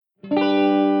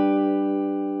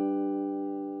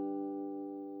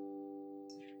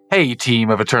Hey, team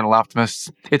of Eternal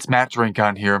Optimists. It's Matt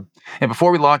Drinkon here. And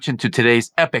before we launch into today's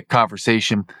epic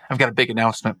conversation, I've got a big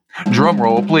announcement. Drum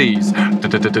roll, please.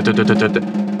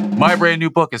 My brand new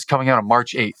book is coming out on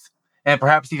March 8th. And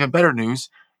perhaps even better news,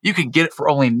 you can get it for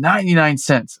only 99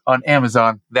 cents on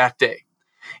Amazon that day.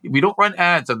 We don't run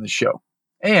ads on this show.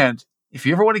 And if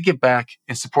you ever want to give back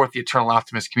and support the Eternal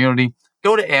Optimist community,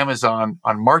 go to Amazon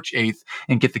on March 8th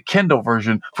and get the Kindle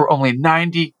version for only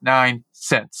 99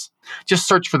 cents. Just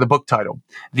search for the book title,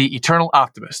 The Eternal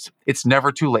Optimist. It's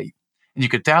never too late. And you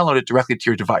can download it directly to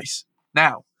your device.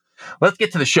 Now, let's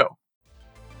get to the show.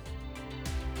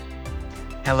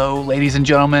 Hello, ladies and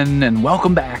gentlemen, and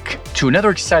welcome back to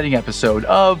another exciting episode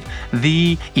of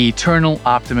the Eternal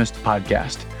Optimist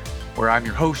podcast, where I'm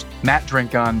your host, Matt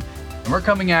Drinkon, and we're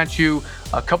coming at you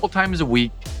a couple times a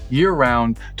week,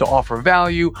 year-round, to offer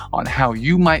value on how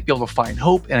you might be able to find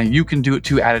hope and a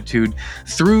you-can-do-it-too attitude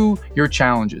through your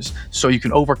challenges so you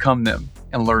can overcome them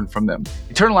and learn from them.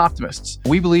 Eternal Optimists,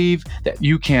 we believe that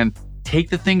you can take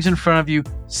the things in front of you,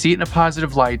 see it in a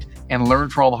positive light, and learn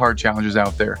from all the hard challenges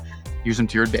out there. Use them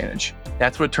to your advantage.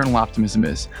 That's what Eternal Optimism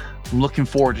is. I'm looking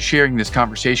forward to sharing this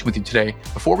conversation with you today.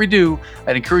 Before we do,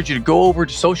 I'd encourage you to go over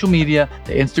to social media,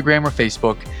 to Instagram or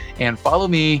Facebook, and follow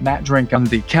me, Matt Drink, on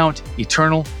the account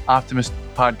Eternal Optimist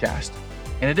Podcast.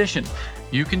 In addition,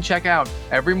 you can check out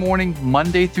every morning,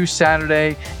 Monday through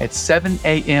Saturday at 7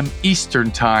 a.m.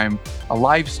 Eastern Time, a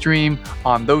live stream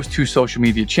on those two social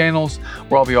media channels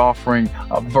where I'll be offering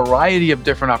a variety of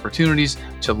different opportunities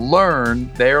to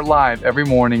learn there live every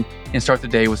morning and start the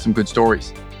day with some good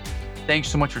stories. Thanks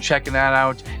so much for checking that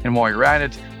out. And while you're at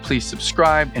it, please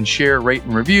subscribe and share, rate,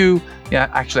 and review. Yeah,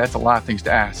 actually, that's a lot of things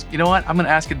to ask. You know what? I'm going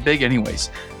to ask it big anyways.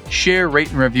 Share, rate,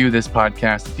 and review this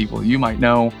podcast to people you might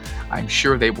know. I'm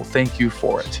sure they will thank you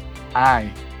for it.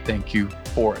 I thank you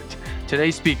for it.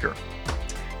 Today's speaker,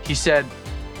 he said,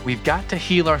 we've got to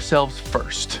heal ourselves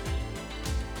first.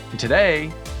 And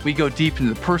today, we go deep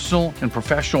into the personal and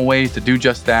professional ways to do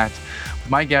just that with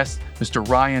my guest, Mr.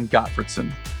 Ryan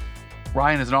Gottfredson.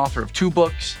 Ryan is an author of 2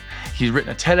 books. He's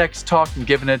written a TEDx talk and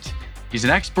given it. He's an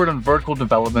expert on vertical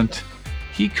development.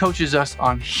 He coaches us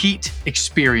on heat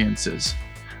experiences,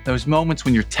 those moments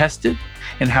when you're tested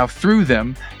and how through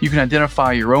them you can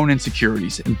identify your own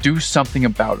insecurities and do something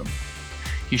about them.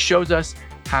 He shows us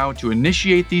how to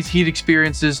initiate these heat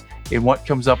experiences and what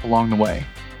comes up along the way.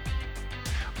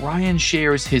 Ryan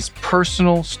shares his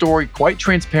personal story quite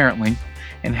transparently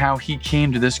and how he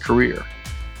came to this career.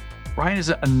 Ryan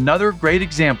is another great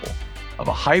example of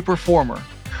a high performer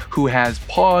who has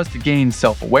paused to gain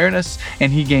self-awareness,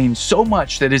 and he gained so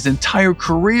much that his entire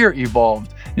career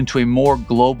evolved into a more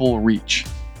global reach.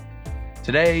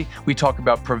 Today, we talk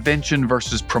about prevention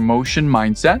versus promotion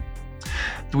mindset.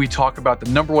 We talk about the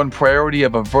number one priority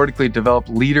of a vertically developed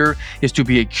leader is to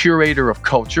be a curator of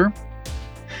culture.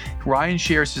 Ryan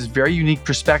shares his very unique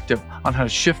perspective on how to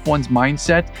shift one's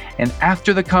mindset, and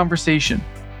after the conversation,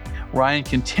 Ryan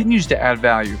continues to add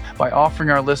value by offering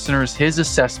our listeners his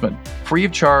assessment, free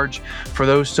of charge, for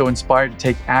those so inspired to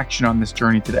take action on this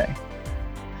journey today.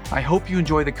 I hope you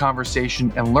enjoy the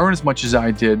conversation and learn as much as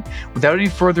I did. Without any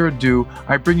further ado,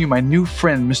 I bring you my new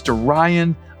friend, Mr.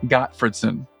 Ryan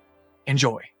Gottfredson.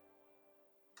 Enjoy.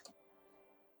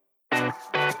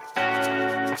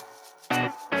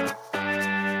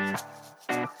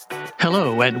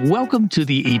 Hello, and welcome to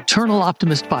the Eternal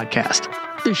Optimist Podcast,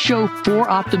 the show for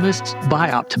optimists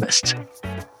by optimists.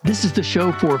 This is the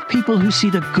show for people who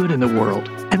see the good in the world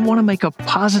and want to make a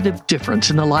positive difference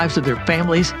in the lives of their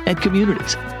families and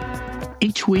communities.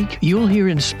 Each week, you'll hear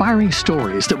inspiring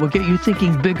stories that will get you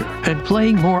thinking bigger and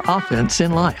playing more offense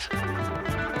in life.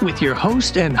 With your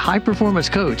host and high-performance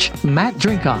coach, Matt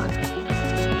Drinkon.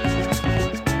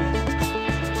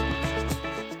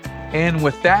 And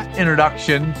with that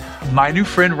introduction, my new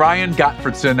friend, Ryan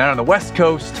Gottfredson, out on the West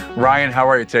Coast. Ryan, how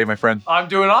are you today, my friend? I'm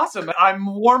doing awesome. I'm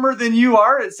warmer than you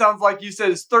are. It sounds like you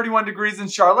said it's 31 degrees in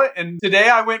Charlotte. And today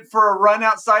I went for a run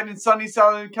outside in sunny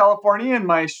Southern California in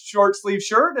my short sleeve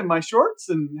shirt and my shorts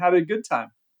and had a good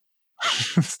time.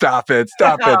 Stop it.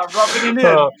 Rubbing it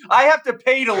in. I have to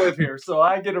pay to live here, so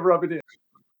I get to rub it in.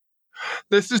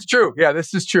 This is true. Yeah,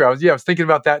 this is true. I was thinking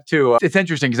about that too. It's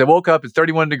interesting because I woke up, it's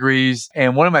 31 degrees.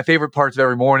 And one of my favorite parts of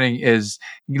every morning is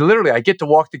literally I get to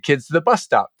walk the kids to the bus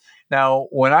stop. Now,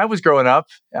 when I was growing up,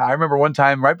 I remember one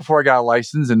time right before I got a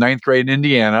license in 9th grade in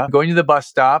Indiana, going to the bus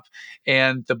stop,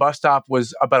 and the bus stop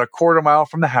was about a quarter mile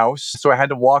from the house. So I had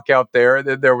to walk out there.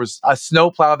 There was a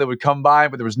snowplow that would come by,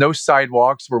 but there was no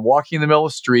sidewalks. We're walking in the middle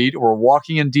of the street. We're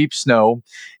walking in deep snow.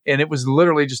 And it was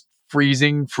literally just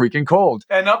freezing freaking cold.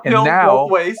 And uphill And now,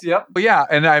 both ways. Yep. but yeah,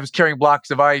 and I was carrying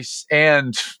blocks of ice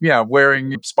and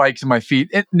wearing spikes in my feet.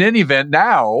 In any event,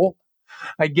 now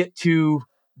I get to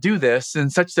do this in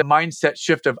such a mindset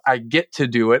shift of I get to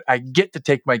do it. I get to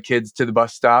take my kids to the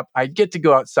bus stop. I get to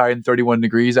go outside in 31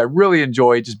 degrees. I really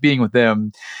enjoy just being with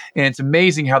them. And it's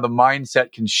amazing how the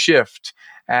mindset can shift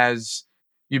as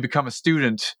you become a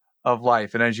student of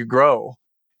life and as you grow.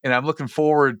 And I'm looking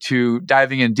forward to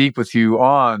diving in deep with you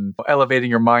on elevating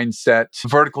your mindset,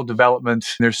 vertical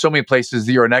development. There's so many places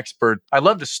that you're an expert. I'd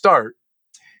love to start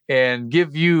and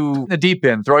give you the deep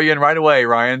end, throw you in right away,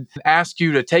 Ryan, and ask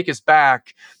you to take us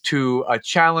back to a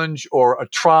challenge or a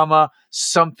trauma,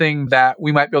 something that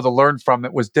we might be able to learn from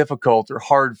that was difficult or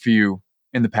hard for you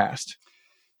in the past.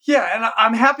 Yeah, and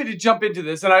I'm happy to jump into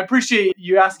this, and I appreciate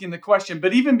you asking the question.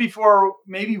 But even before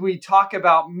maybe we talk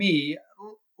about me,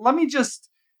 let me just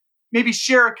maybe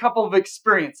share a couple of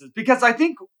experiences, because I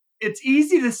think it's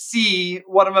easy to see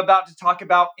what I'm about to talk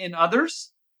about in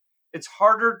others. It's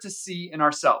harder to see in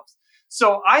ourselves.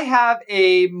 So I have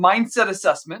a mindset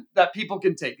assessment that people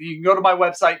can take. You can go to my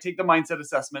website, take the mindset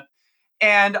assessment.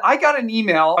 And I got an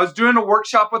email. I was doing a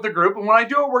workshop with a group. And when I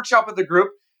do a workshop with a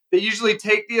group, they usually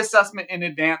take the assessment in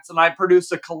advance and I produce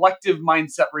a collective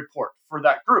mindset report for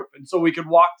that group. And so we could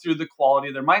walk through the quality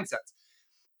of their mindsets.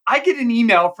 I get an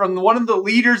email from one of the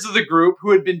leaders of the group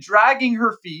who had been dragging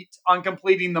her feet on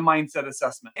completing the mindset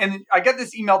assessment. And I get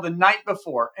this email the night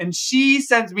before, and she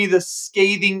sends me this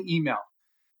scathing email.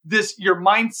 Your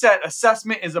mindset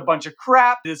assessment is a bunch of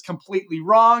crap. It is completely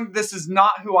wrong. This is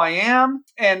not who I am.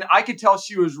 And I could tell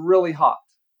she was really hot.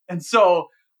 And so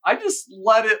I just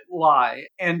let it lie.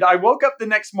 And I woke up the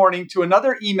next morning to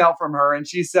another email from her, and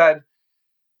she said,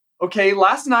 okay,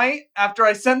 last night after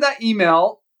I sent that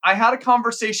email, I had a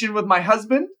conversation with my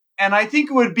husband, and I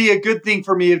think it would be a good thing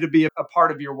for me to be a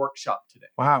part of your workshop today.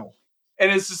 Wow.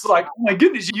 And it's just like, oh my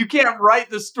goodness, you can't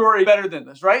write the story better than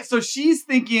this, right? So she's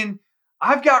thinking,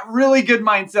 I've got really good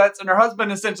mindsets. And her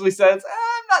husband essentially says,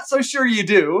 I'm not so sure you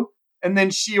do. And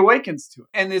then she awakens to it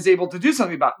and is able to do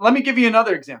something about it. Let me give you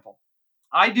another example.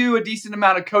 I do a decent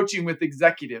amount of coaching with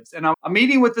executives, and I'm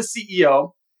meeting with the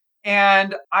CEO.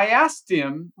 And I asked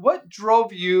him, what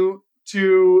drove you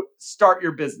to start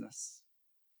your business?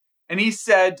 And he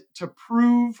said, to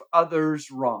prove others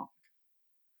wrong.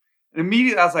 And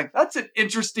immediately I was like, that's an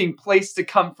interesting place to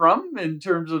come from in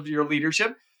terms of your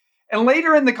leadership. And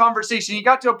later in the conversation, he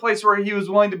got to a place where he was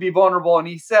willing to be vulnerable. And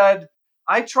he said,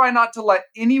 I try not to let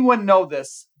anyone know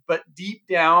this, but deep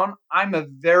down, I'm a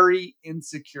very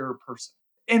insecure person.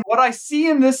 And what I see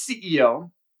in this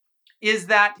CEO is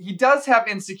that he does have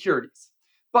insecurities.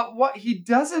 But what he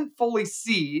doesn't fully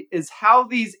see is how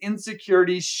these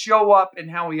insecurities show up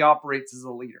and how he operates as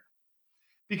a leader.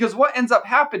 Because what ends up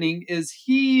happening is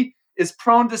he is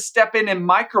prone to step in and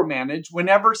micromanage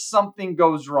whenever something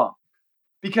goes wrong,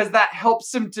 because that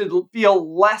helps him to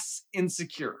feel less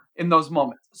insecure in those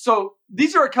moments. So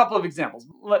these are a couple of examples.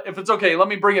 If it's okay, let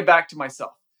me bring it back to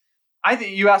myself. I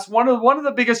think you asked one of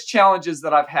the biggest challenges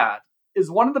that I've had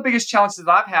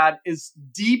is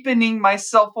deepening my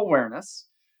self-awareness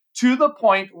to the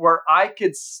point where I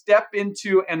could step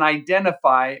into and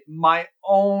identify my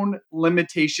own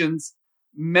limitations,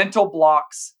 mental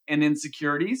blocks, and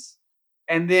insecurities,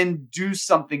 and then do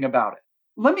something about it.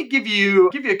 Let me give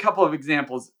you a couple of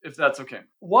examples, if that's okay.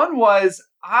 One was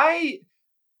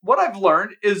what I've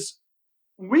learned is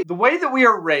the way that we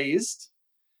are raised,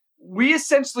 we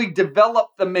essentially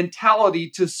develop the mentality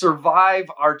to survive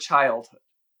our childhood.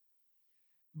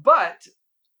 But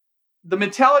the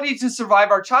mentality to survive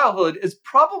our childhood is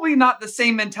probably not the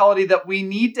same mentality that we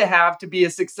need to have to be a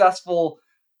successful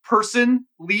person,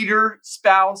 leader,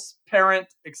 spouse, parent,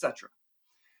 etc.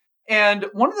 And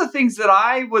one of the things that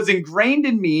I was ingrained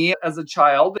in me as a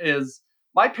child is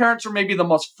my parents were maybe the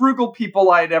most frugal people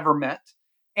I had ever met.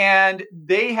 And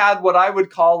they had what I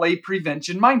would call a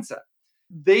prevention mindset.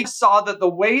 They saw that the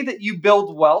way that you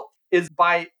build wealth is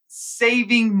by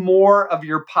saving more of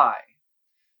your pie.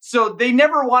 So they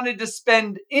never wanted to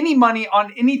spend any money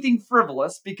on anything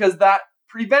frivolous because that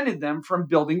prevented them from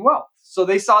building wealth. So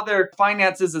they saw their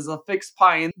finances as a fixed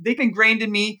pie, and they've ingrained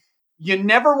in me, you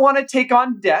never want to take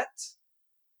on debt,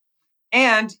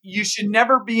 and you should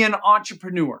never be an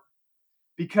entrepreneur,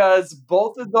 because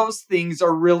both of those things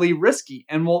are really risky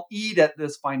and will eat at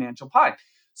this financial pie.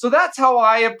 So that's how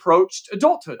I approached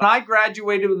adulthood. I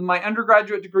graduated with my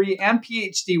undergraduate degree and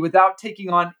PhD without taking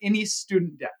on any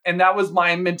student debt. And that was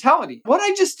my mentality. What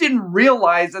I just didn't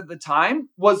realize at the time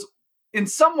was, in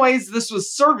some ways, this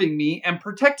was serving me and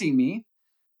protecting me.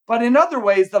 But in other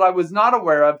ways that I was not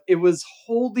aware of, it was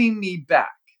holding me back.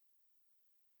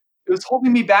 It was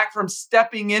holding me back from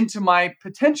stepping into my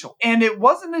potential. And it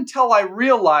wasn't until I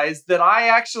realized that I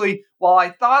actually, while I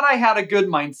thought I had a good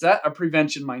mindset, a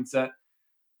prevention mindset,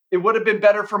 it would have been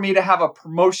better for me to have a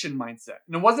promotion mindset.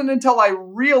 And it wasn't until I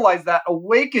realized that,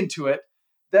 awakened to it,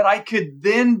 that I could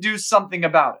then do something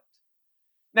about it.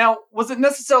 Now, was it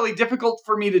necessarily difficult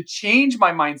for me to change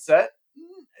my mindset?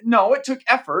 No, it took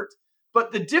effort.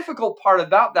 But the difficult part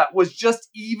about that was just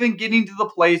even getting to the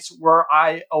place where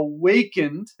I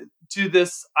awakened to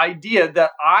this idea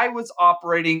that I was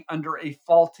operating under a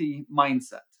faulty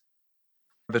mindset.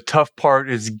 The tough part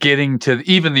is getting to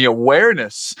even the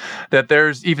awareness that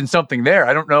there's even something there.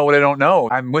 I don't know what I don't know.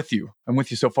 I'm with you. I'm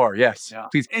with you so far. Yes. Yeah.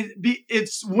 Please.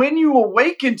 It's when you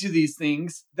awaken to these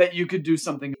things that you could do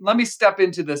something. Let me step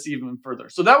into this even further.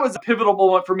 So that was a pivotal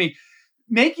moment for me.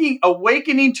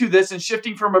 Awakening to this and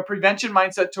shifting from a prevention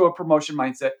mindset to a promotion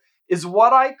mindset is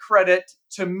what I credit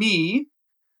to me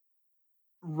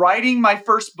writing my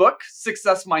first book,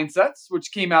 Success Mindsets,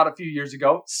 which came out a few years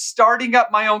ago, starting up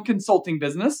my own consulting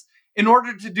business. In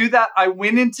order to do that, I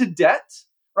went into debt,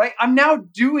 right? I'm now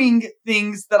doing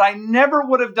things that I never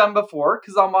would have done before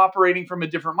because I'm operating from a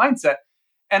different mindset.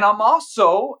 And I'm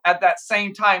also at that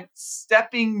same time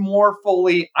stepping more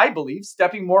fully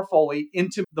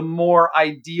into the more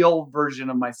ideal version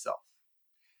of myself.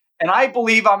 And I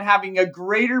believe I'm having a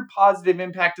greater positive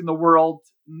impact in the world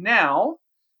now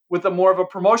with a more of a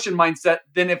promotion mindset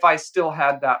than if I still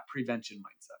had that prevention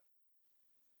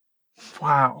mindset.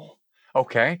 Wow.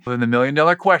 Okay. Then the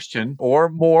 $1,000,000 question, or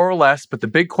more or less, but the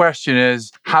big question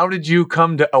is, how did you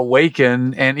come to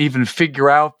awaken and even figure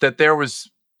out that there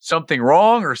was something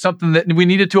wrong or something that we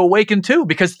needed to awaken to?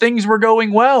 Because things were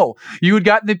going well. You had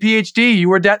gotten the PhD, you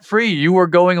were debt free, you were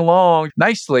going along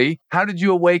nicely. How did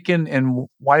you awaken, and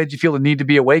why did you feel the need to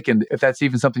be awakened, if that's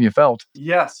even something you felt?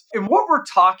 Yes. And what we're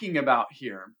talking about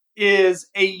here is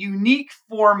a unique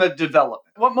form of development.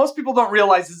 What most people don't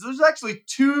realize is there's actually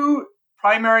two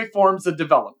primary forms of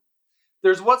development.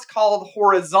 There's what's called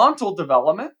horizontal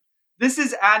development. This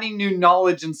is adding new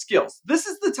knowledge and skills. This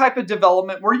is the type of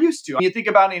development we're used to. When you think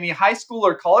about any high school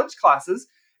or college classes,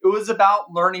 it was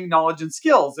about learning knowledge and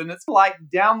skills. And it's like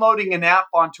downloading an app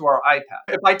onto our iPad.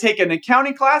 If I take an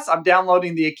accounting class, I'm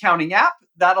downloading the accounting app.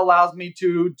 That allows me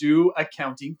to do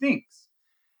accounting things.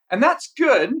 And that's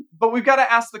good, but we've got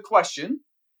to ask the question,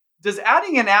 does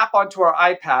adding an app onto our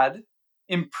iPad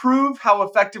improve how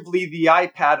effectively the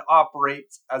iPad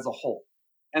operates as a whole?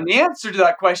 And the answer to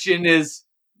that question is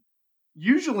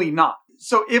usually not.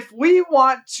 So if we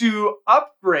want to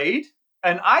upgrade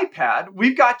an iPad,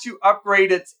 we've got to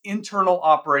upgrade its internal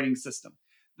operating system.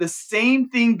 The same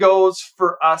thing goes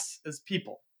for us as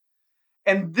people.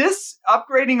 And this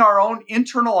upgrading our own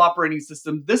internal operating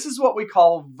system, this is what we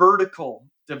call vertical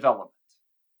development.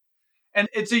 And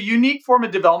it's a unique form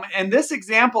of development. And this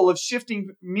example of shifting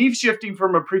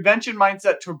from a prevention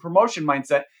mindset to a promotion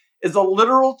mindset is a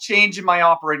literal change in my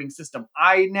operating system.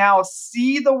 I now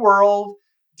see the world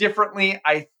differently.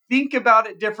 I think about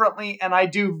it differently, and I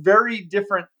do very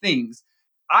different things.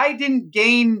 I didn't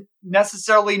gain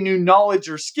necessarily new knowledge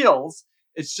or skills.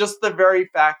 It's just the very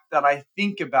fact that I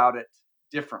think about it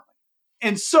differently.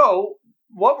 And so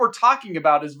what we're talking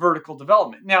about is vertical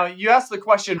development. Now, you ask the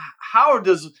question, how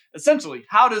does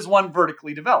one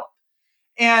vertically develop?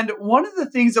 And one of the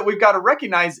things that we've got to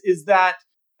recognize is that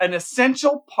an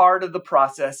essential part of the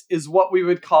process is what we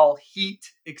would call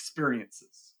heat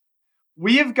experiences.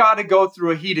 We have got to go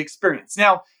through a heat experience.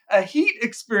 Now, a heat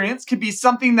experience could be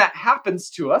something that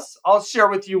happens to us. I'll share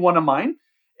with you one of mine.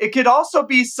 It could also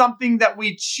be something that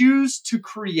we choose to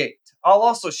create. I'll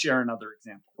also share another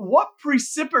example. What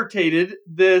precipitated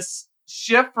this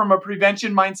shift from a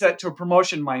prevention mindset to a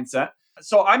promotion mindset?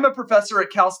 So I'm a professor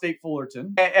at Cal State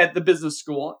Fullerton at the business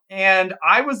school, and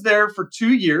I was there for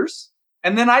 2 years.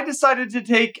 And then I decided to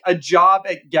take a job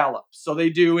at Gallup. So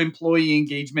they do employee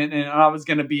engagement, and I was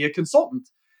going to be a consultant.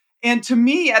 And to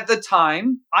me at the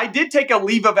time, I did take a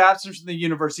leave of absence from the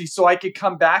university so I could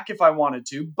come back if I wanted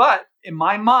to. But in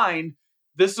my mind,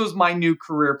 this was my new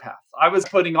career path. I was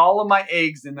putting all of my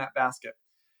eggs in that basket.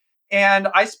 And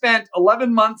I spent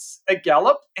 11 months at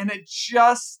Gallup, and it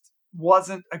just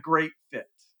wasn't a great fit.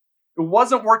 It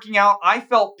wasn't working out. I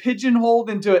felt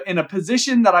pigeonholed in a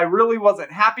position that I really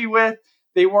wasn't happy with.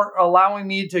 They weren't allowing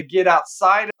me to get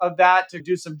outside of that to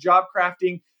do some job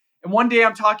crafting. And one day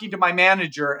I'm talking to my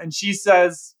manager, and she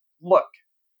says, "Look,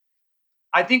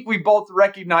 I think we both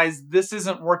recognize this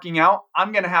isn't working out.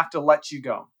 I'm going to have to let you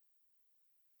go."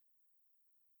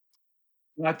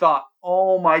 And I thought,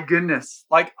 oh my goodness,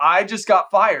 like I just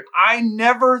got fired. I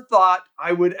never thought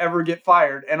I would ever get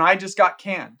fired, and I just got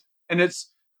canned. And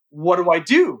it's what do I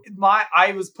do?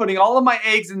 I was putting all of my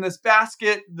eggs in this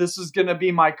basket. This was going to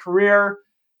be my career.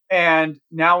 And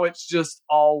now it's just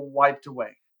all wiped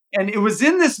away. And it was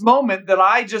in this moment that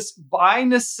I just, by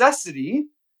necessity,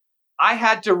 I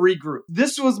had to regroup.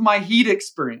 This was my heat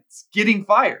experience, getting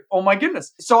fired. Oh my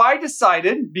goodness. So I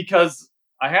decided, because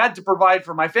I had to provide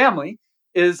for my family,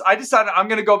 I decided I'm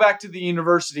going to go back to the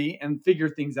university and figure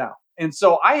things out. And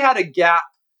so I had a gap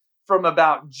from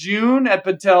about June up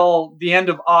until the end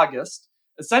of August,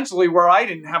 essentially where I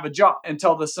didn't have a job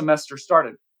until the semester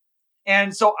started.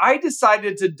 And so I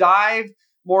decided to dive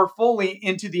more fully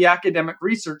into the academic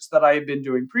research that I had been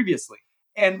doing previously.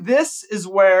 And this is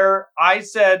where I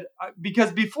said,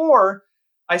 because before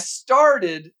I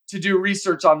started to do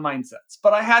research on mindsets,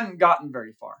 but I hadn't gotten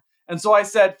very far. And so I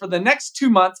said, for the next 2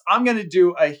 months, I'm going to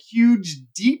do a huge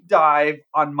deep dive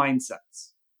on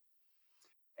mindsets.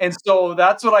 And so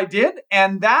that's what I did.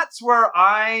 And that's where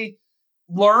I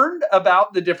learned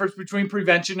about the difference between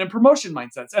prevention and promotion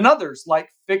mindsets and others like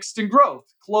fixed and growth,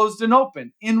 closed and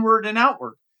open, inward and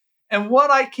outward. And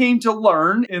what I came to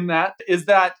learn in that is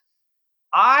that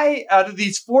out of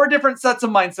these 4 different sets of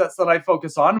mindsets that I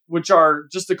focus on, which are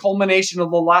just a culmination of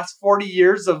the last 40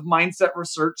 years of mindset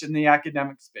research in the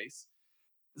academic space,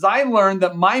 is I learned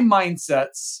that my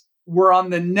mindsets were on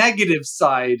the negative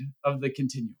side of the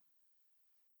continuum.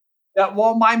 That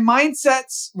while my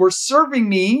mindsets were serving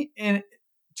me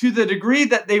to the degree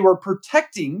that they were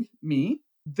protecting me,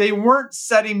 they weren't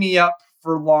setting me up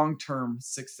for long-term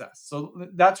success. So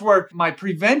that's where my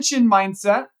prevention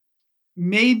mindset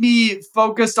made me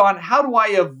focused on how do I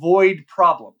avoid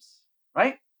problems,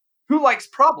 right? Who likes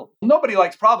problems? Nobody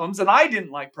likes problems, and I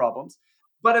didn't like problems.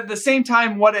 But at the same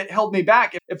time, what it held me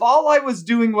back, if all I was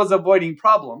doing was avoiding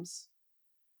problems,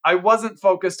 I wasn't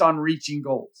focused on reaching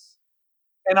goals.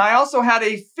 And I also had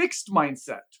a fixed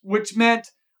mindset, which meant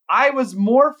I was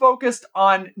more focused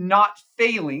on not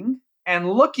failing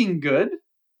and looking good,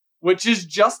 which is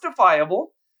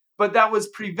justifiable, but that was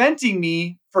preventing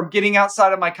me from getting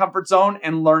outside of my comfort zone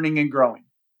and learning and growing.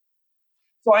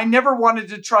 So I never wanted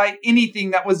to try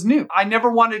anything that was new. I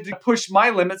never wanted to push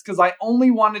my limits because I only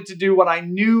wanted to do what I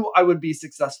knew I would be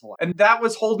successful at. And that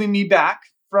was holding me back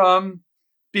from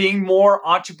being more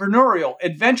entrepreneurial,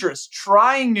 adventurous,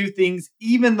 trying new things,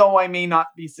 even though I may not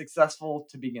be successful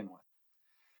to begin with.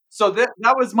 So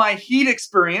that was my heat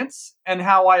experience and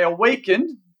how I awakened,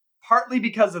 partly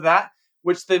because of that,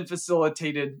 which then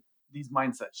facilitated these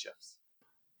mindset shifts.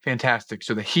 Fantastic.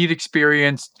 So the heat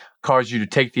experience caused you to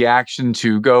take the action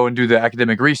to go and do the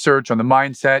academic research on the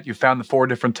mindset. You found the 4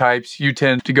 different types. You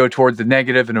tend to go towards the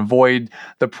negative and avoid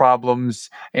the problems.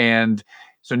 And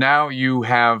so now you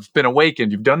have been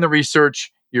awakened. You've done the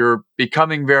research. You're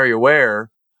becoming very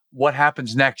aware. What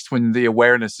happens next when the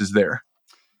awareness is there?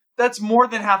 That's more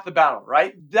than half the battle,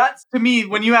 right? That's, to me,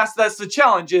 when you ask, that's the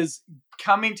challenge, is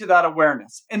coming to that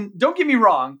awareness. And don't get me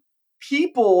wrong,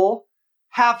 people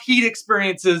have heat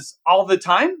experiences all the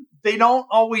time. They don't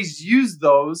always use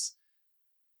those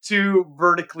to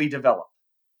vertically develop.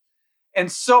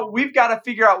 And so we've got to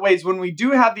figure out ways when we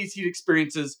do have these heat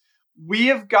experiences, we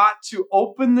have got to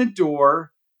open the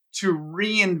door to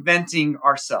reinventing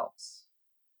ourselves.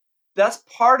 That's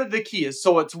part of the key. Is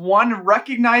so it's 1,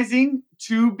 recognizing,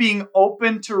 2, being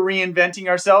open to reinventing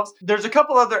ourselves. There's a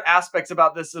couple other aspects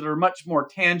about this that are much more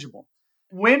tangible.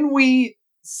 When we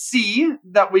see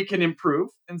that we can improve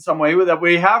in some way, that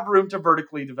we have room to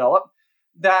vertically develop,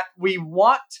 that we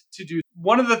want to do,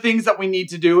 one of the things that we need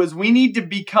to do is we need to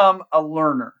become a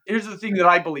learner. Here's the thing that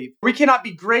I believe. We cannot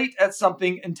be great at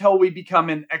something until we become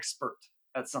an expert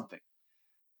at something.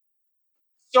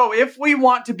 So if we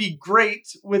want to be great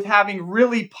with having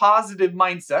really positive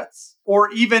mindsets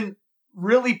or even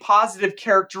really positive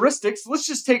characteristics, let's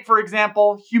just take, for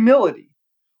example, humility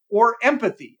or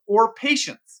empathy or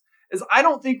patience. I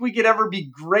don't think we could ever be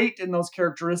great in those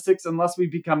characteristics unless we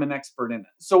become an expert in it.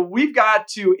 So we've got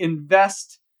to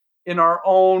invest in our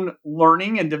own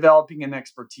learning and developing an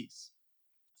expertise.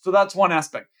 So that's one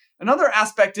aspect. Another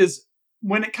aspect is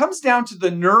when it comes down to the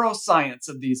neuroscience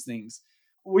of these things,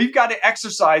 we've got to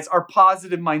exercise our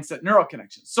positive mindset neural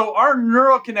connections. So our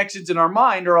neural connections in our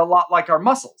mind are a lot like our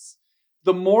muscles.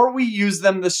 The more we use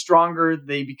them, the stronger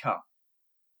they become.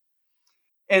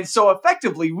 And so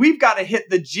effectively, we've got to hit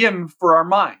the gym for our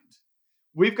mind.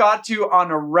 We've got to,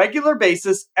 on a regular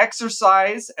basis,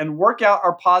 exercise and work out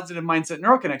our positive mindset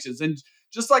neural connections. And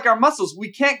just like our muscles,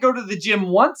 we can't go to the gym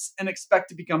once and expect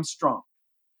to become strong.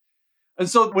 And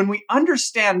so when we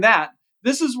understand that,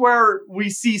 this is where we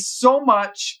see so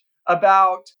much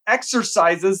about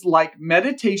exercises like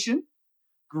meditation,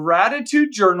 gratitude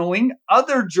journaling,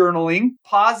 other journaling,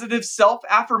 positive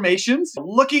self-affirmations,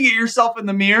 looking at yourself in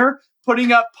the mirror,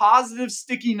 putting up positive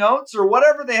sticky notes or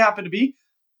whatever they happen to be.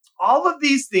 All of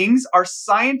these things are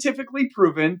scientifically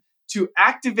proven to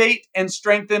activate and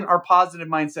strengthen our positive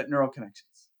mindset neural connections.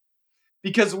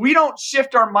 Because we don't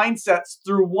shift our mindsets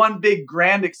through one big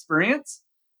grand experience.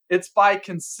 It's by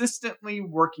consistently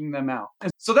working them out.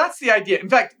 And so that's the idea. In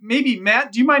fact, maybe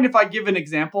Matt, do you mind if I give an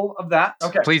example of that?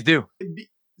 Okay. Please do.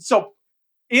 So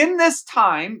in this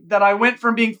time that I went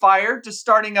from being fired to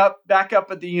starting back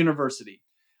up at the university,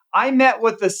 I met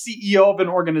with the CEO of an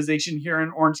organization here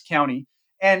in Orange County,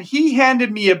 and he handed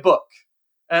me a book.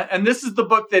 And this is the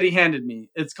book that he handed me.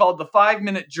 It's called The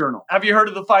 5-Minute Journal. Have you heard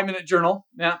of The 5-Minute Journal?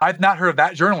 Yeah. I've not heard of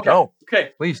that journal. Okay. No. Okay.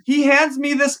 Please. He hands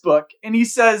me this book and he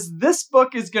says, this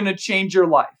book is going to change your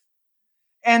life.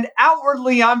 And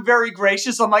outwardly, I'm very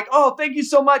gracious. I'm like, oh, thank you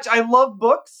so much. I love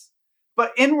books.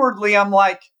 But inwardly, I'm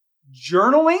like,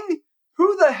 journaling?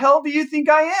 Who the hell do you think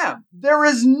I am? There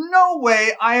is no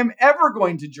way I am ever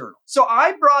going to journal. So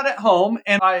I brought it home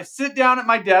and I sit down at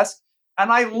my desk and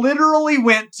I literally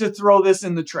went to throw this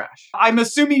in the trash. I'm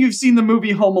assuming you've seen the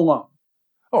movie Home Alone.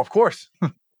 Oh, of course.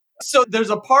 So there's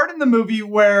a part in the movie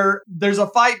where there's a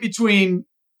fight between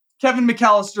Kevin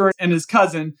McAllister and his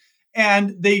cousin,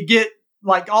 and they get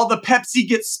like all the Pepsi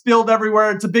gets spilled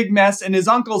everywhere. It's a big mess. And his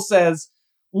uncle says,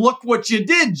 look what you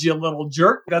did, you little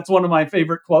jerk. That's one of my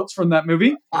favorite quotes from that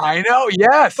movie. I know,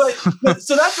 yes. But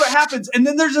so that's what happens. And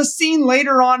then there's a scene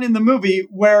later on in the movie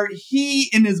where he,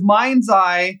 in his mind's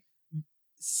eye,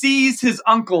 sees his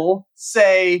uncle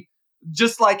say,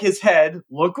 just like his head,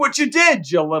 look what you did,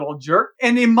 you little jerk.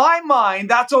 And in my mind,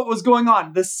 that's what was going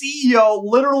on. The CEO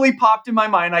literally popped in my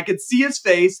mind. I could see his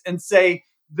face and say,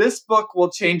 this book will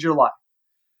change your life.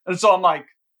 And so I'm like,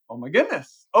 oh my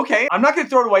goodness. Okay, I'm not going to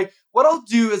throw it away. What I'll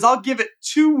do is I'll give it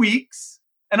 2 weeks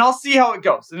and I'll see how it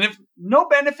goes. And if no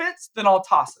benefits, then I'll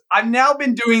toss it. I've now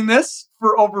been doing this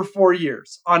for over 4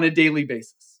 years on a daily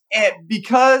basis. And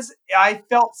because I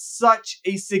felt such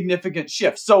a significant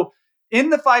shift. So in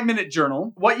the 5-Minute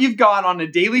Journal, what you've got on a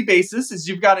daily basis is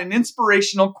you've got an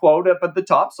inspirational quote up at the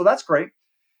top. So that's great.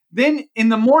 Then in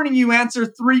the morning, you answer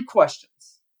 3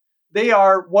 questions. They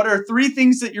are, what are 3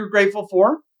 things that you're grateful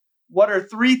for? What are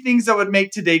 3 things that would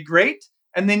make today great?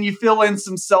 And then you fill in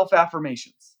some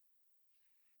self-affirmations.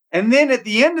 And then at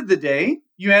the end of the day,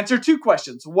 you answer 2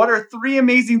 questions. What are 3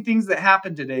 amazing things that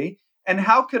happened today? And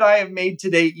how could I have made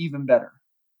today even better?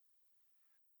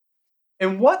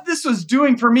 And what this was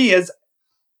doing for me is,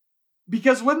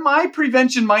 because with my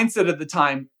prevention mindset at the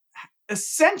time,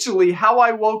 essentially how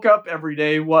I woke up every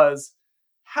day was,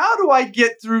 how do I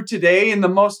get through today in the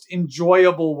most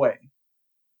enjoyable way?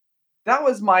 That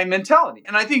was my mentality.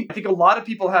 And I think a lot of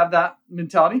people have that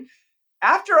mentality.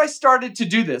 After I started to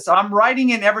do this, I'm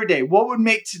writing in every day, what would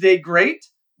make today great?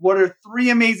 What are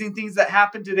 3 amazing things that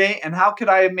happened today? And how could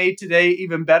I have made today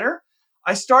even better?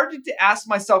 I started to ask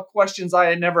myself questions I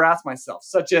had never asked myself,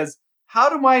 such as, how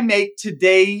do I make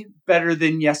today better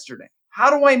than yesterday? How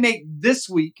do I make this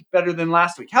week better than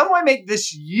last week? How do I make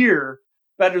this year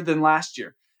better than last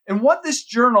year? And what this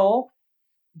journal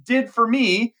did for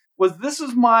me was, this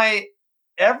was my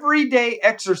everyday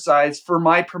exercise for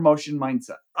my promotion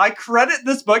mindset. I credit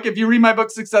this book, if you read my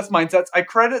book, Success Mindsets, I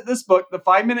credit this book, The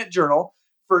 5-Minute Journal,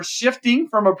 for shifting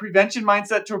from a prevention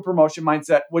mindset to a promotion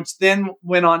mindset, which then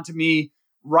went on to me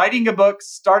writing a book,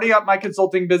 starting up my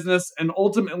consulting business, and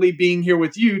ultimately being here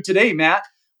with you today, Matt,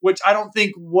 which I don't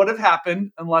think would have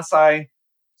happened unless I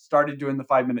started doing the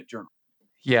 5-Minute Journal.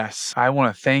 Yes, I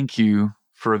want to thank you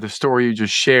for the story you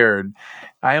just shared.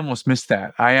 I almost missed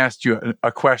that. I asked you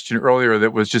a question earlier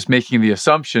that was just making the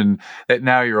assumption that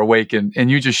now you're awake, and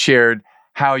you just shared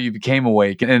how you became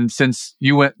awake. And since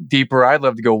you went deeper, I'd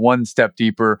love to go one step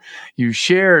deeper. You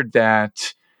shared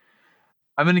that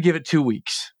I'm going to give it 2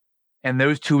 weeks. And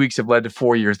those 2 weeks have led to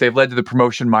 4 years. They've led to the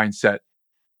promotion mindset.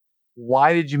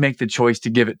 Why did you make the choice to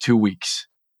give it 2 weeks?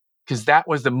 Because that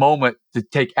was the moment to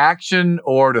take action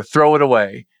or to throw it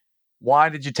away. Why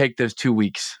did you take those 2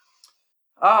 weeks?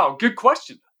 Oh, good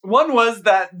question. One was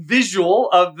that visual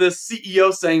of the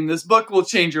CEO saying, this book will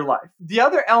change your life. The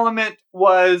other element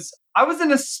was, I was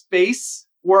in a space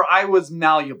where I was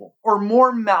malleable, or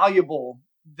more malleable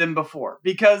than before,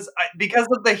 because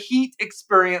of the heat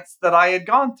experience that I had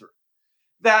gone through.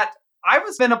 That I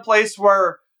was in a place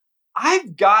where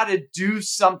I've got to do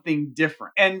something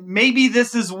different. And maybe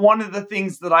this is one of the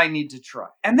things that I need to try.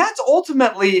 And that's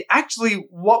ultimately actually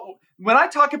when I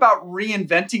talk about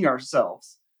reinventing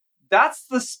ourselves, that's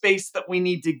the space that we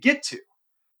need to get to,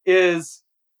 is,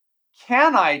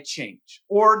 can I change?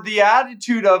 Or the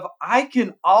attitude of, I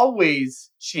can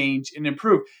always change and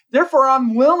improve. Therefore,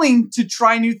 I'm willing to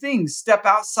try new things, step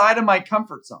outside of my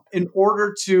comfort zone in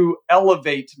order to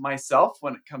elevate myself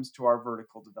when it comes to our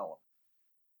vertical development.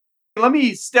 Let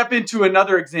me step into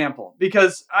another example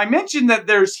because I mentioned that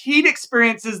there's heat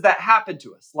experiences that happen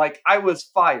to us, like I was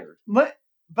fired.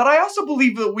 But I also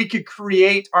believe that we could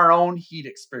create our own heat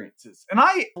experiences. And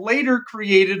I later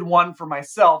created one for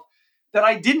myself that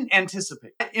I didn't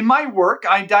anticipate. In my work,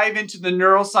 I dive into the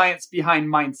neuroscience behind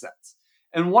mindsets.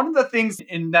 And one of the things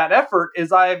in that effort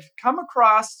is I've come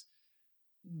across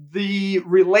the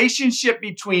relationship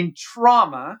between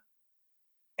trauma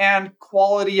and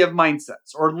quality of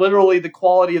mindsets, or literally the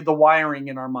quality of the wiring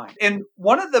in our mind. And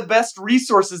one of the best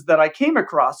resources that I came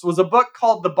across was a book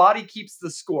called The Body Keeps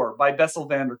the Score by Bessel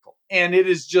van der Kolk. And it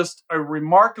is just a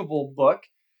remarkable book.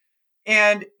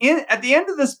 And at the end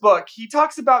of this book, he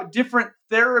talks about different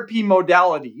therapy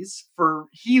modalities for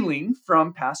healing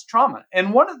from past trauma.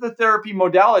 And one of the therapy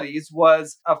modalities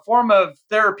was a form of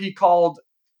therapy called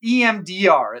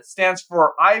EMDR. It stands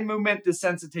for eye movement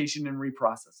desensitization and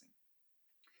reprocessing.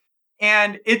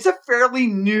 And it's a fairly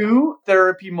new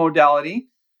therapy modality,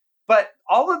 but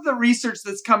all of the research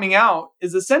that's coming out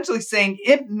is essentially saying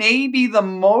it may be the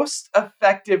most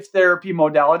effective therapy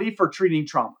modality for treating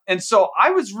trauma. And so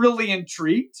I was really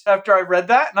intrigued after I read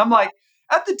that. And I'm like,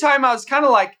 at the time, I was kind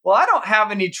of like, well, I don't have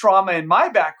any trauma in my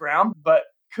background, but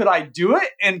could I do it?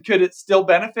 And could it still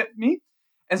benefit me?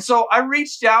 And so I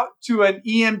reached out to an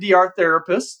EMDR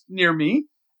therapist near me.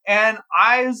 And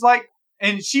I was like,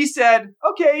 and she said,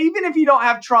 okay, even if you don't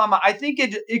have trauma, I think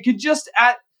it could just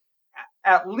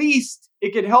at least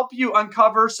it could help you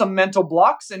uncover some mental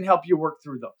blocks and help you work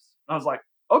through those. And I was like,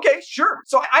 okay, sure.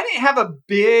 So I didn't have a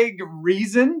big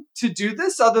reason to do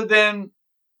this other than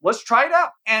let's try it out.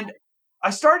 And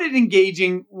I started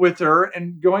engaging with her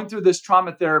and going through this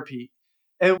trauma therapy.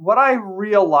 And what I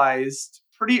realized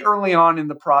pretty early on in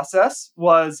the process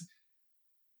was,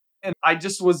 and I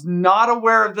just was not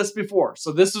aware of this before.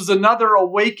 So this was another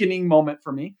awakening moment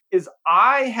for me, is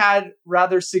I had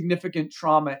rather significant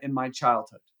trauma in my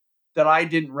childhood that I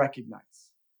didn't recognize.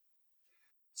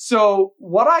 So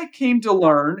what I came to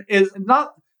learn is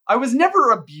I was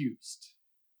never abused,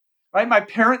 right? My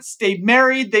parents stayed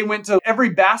married. They went to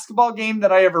every basketball game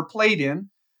that I ever played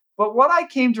in. But what I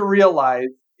came to realize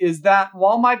is that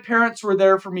while my parents were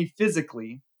there for me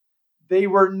physically, they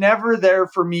were never there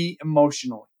for me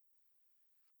emotionally.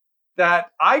 That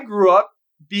I grew up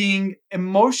being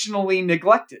emotionally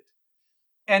neglected.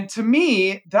 And to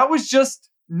me, that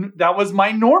was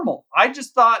my normal. I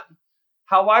just thought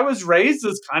how I was raised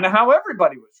is kind of how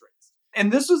everybody was raised.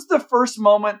 And this was the first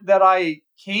moment that I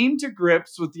came to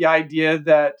grips with the idea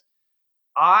that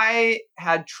I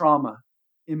had trauma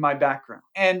in my background.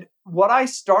 And what I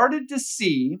started to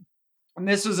see, and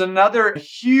this was another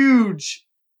huge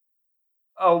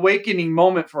awakening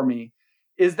moment for me,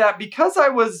 is that because I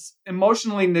was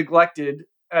emotionally neglected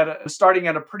starting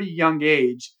at a pretty young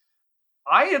age,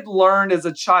 I had learned as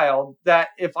a child that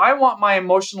if I want my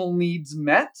emotional needs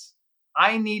met,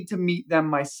 I need to meet them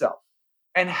myself.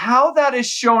 And how that has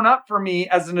shown up for me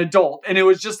as an adult, and it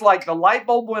was just like the light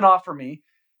bulb went off for me,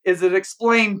 is it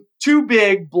explained two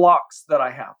big blocks that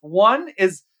I have. One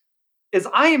is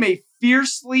I am a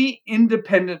fiercely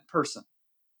independent person.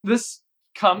 This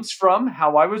comes from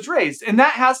how I was raised. And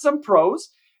that has some pros.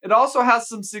 It also has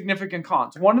some significant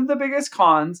cons. One of the biggest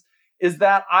cons is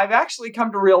that I've actually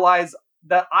come to realize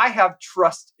that I have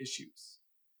trust issues.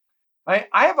 Right?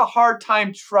 I have a hard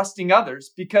time trusting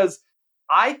others because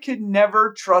I could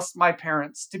never trust my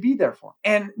parents to be there for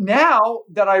me. And now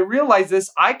that I realize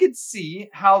this, I could see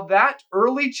how that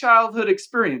early childhood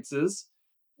experiences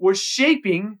was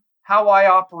shaping how I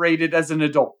operated as an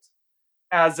adult,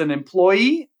 as an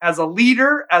employee, as a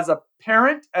leader, as a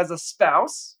parent, as a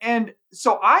spouse. And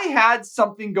so I had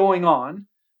something going on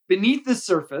beneath the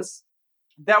surface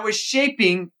that was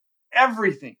shaping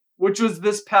everything, which was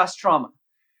this past trauma.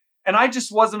 And I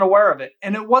just wasn't aware of it.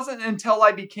 And it wasn't until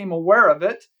I became aware of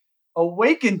it,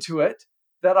 awakened to it,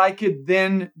 that I could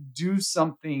then do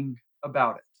something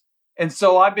about it. And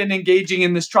so I've been engaging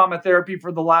in this trauma therapy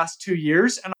for the last 2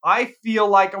 years. And I feel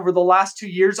like over the last 2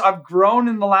 years, I've grown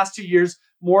in the last 2 years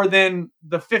more than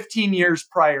the 15 years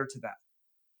prior to that.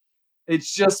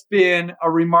 It's just been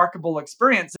a remarkable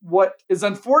experience. What is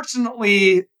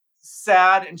unfortunately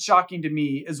sad and shocking to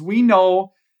me is we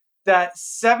know that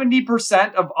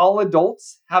 70% of all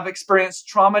adults have experienced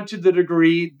trauma to the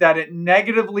degree that it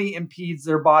negatively impedes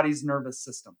their body's nervous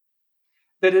system.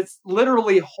 that it's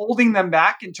literally holding them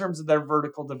back in terms of their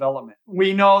vertical development.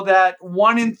 We know that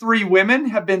 1 in 3 women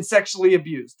have been sexually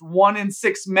abused. 1 in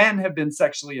 6 men have been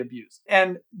sexually abused.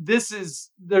 And there's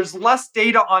less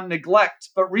data on neglect,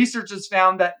 but research has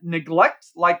found that neglect,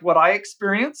 like what I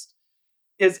experienced,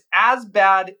 is as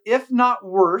bad, if not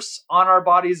worse, on our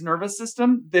body's nervous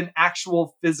system than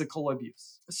actual physical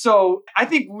abuse. So I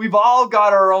think we've all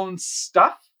got our own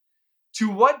stuff. To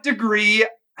what degree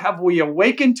have we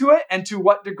awakened to it, and to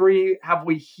what degree have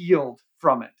we healed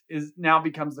from it is now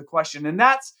becomes the question. And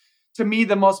that's, to me,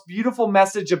 the most beautiful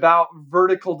message about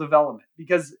vertical development,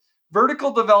 because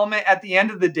vertical development at the end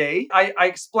of the day, I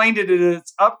explained it as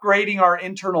it's upgrading our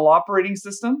internal operating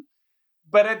system.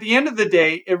 But at the end of the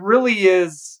day, it really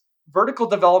is, vertical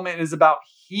development is about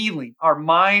healing our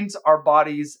minds, our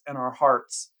bodies, and our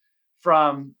hearts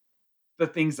from the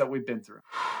things that we've been through.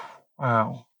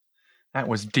 Wow. That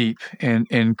was deep and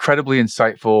incredibly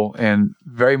insightful and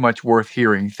very much worth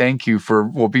hearing. Thank you for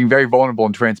being very vulnerable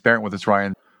and transparent with us,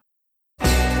 Ryan.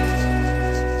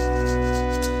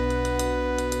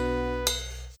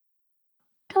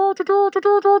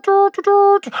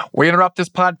 We interrupt this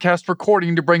podcast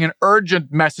recording to bring an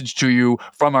urgent message to you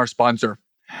from our sponsor.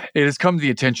 It has come to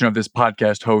the attention of this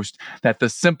podcast host that the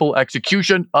simple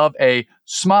execution of a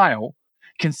smile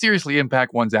can seriously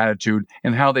impact one's attitude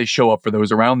and how they show up for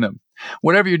those around them.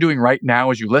 Whatever you're doing right now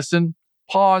as you listen,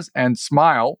 pause and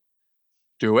smile.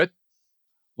 Do it.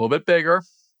 A little bit bigger.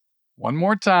 One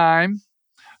more time.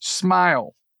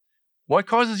 Smile. What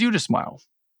causes you to smile?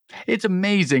 It's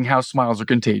amazing how smiles are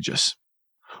contagious.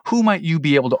 Who might you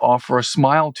be able to offer a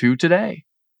smile to today?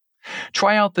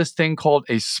 Try out this thing called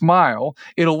a smile.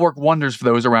 It'll work wonders for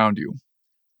those around you.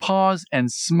 Pause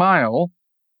and smile.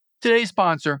 Today's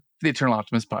sponsor for the Eternal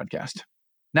Optimist podcast.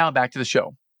 Now back to the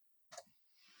show.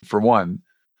 For one,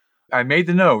 I made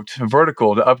the note,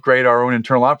 vertical, to upgrade our own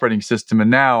internal operating system.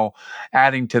 And now,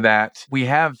 adding to that, we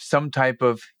have some type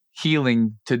of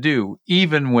healing to do,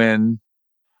 even when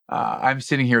I'm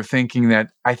sitting here thinking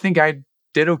that I think I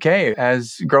did okay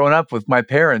as growing up with my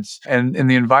parents and in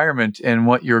the environment. And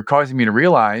what you're causing me to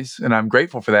realize, and I'm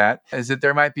grateful for that, is that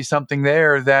there might be something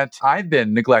there that I've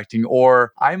been neglecting,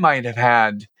 or I might have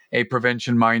had a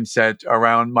prevention mindset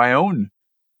around my own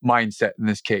mindset in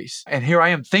this case. And here I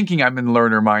am thinking I'm in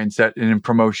learner mindset and in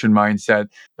promotion mindset,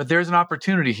 but there's an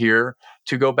opportunity here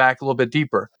to go back a little bit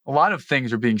deeper. A lot of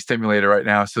things are being stimulated right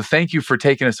now. So thank you for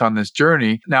taking us on this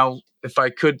journey. Now, if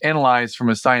I could analyze from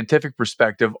a scientific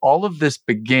perspective, all of this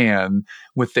began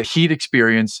with the heat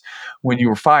experience when you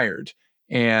were fired.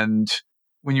 And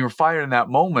when you were fired in that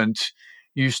moment,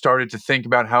 you started to think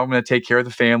about how I'm going to take care of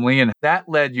the family. And that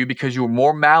led you, because you were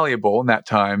more malleable in that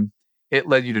time, it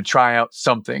led you to try out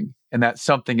something. And that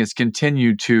something has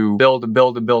continued to build and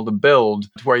build and build and build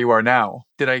to where you are now.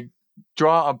 Did I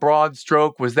draw a broad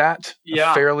stroke? Was that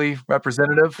fairly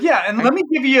representative? Yeah, and let me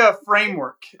give you a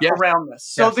framework around this.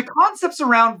 So Yes. the concepts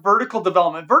around vertical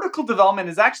development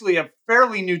is actually a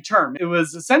fairly new term. It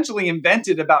was essentially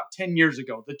invented about 10 years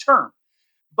ago, the term.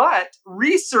 But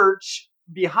research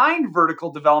behind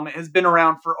vertical development has been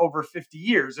around for over 50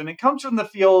 years, and it comes from the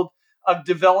field of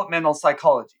developmental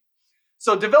psychology.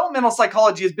 So developmental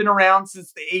psychology has been around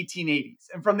since the 1880s.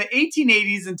 And from the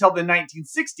 1880s until the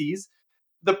 1960s,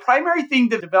 the primary thing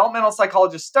that developmental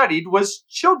psychologists studied was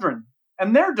children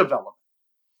and their development.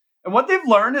 And what they've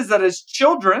learned is that as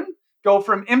children go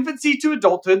from infancy to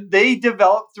adulthood, they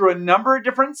develop through a number of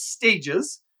different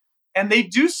stages, and they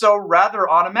do so rather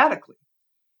automatically.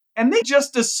 And they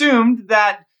just assumed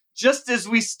that just as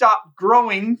we stop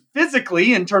growing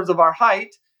physically in terms of our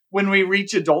height when we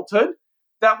reach adulthood,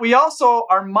 that we also,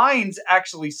 our minds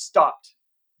actually stopped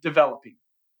developing.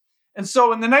 And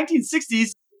so in the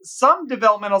 1960s, some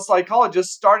developmental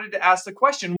psychologists started to ask the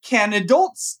question, can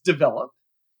adults develop?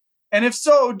 And if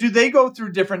so, do they go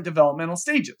through different developmental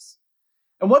stages?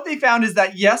 And what they found is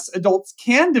that yes, adults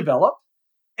can develop,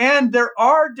 and there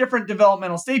are different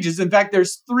developmental stages. In fact,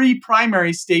 there's 3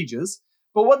 primary stages.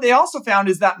 But what they also found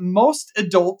is that most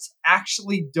adults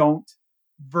actually don't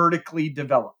vertically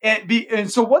develop.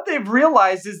 And so what they've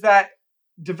realized is that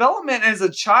development as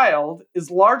a child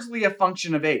is largely a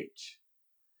function of age.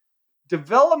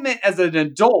 Development as an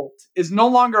adult is no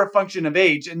longer a function of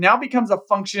age and now becomes a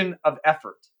function of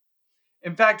effort.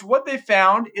 In fact, what they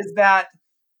found is that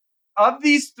of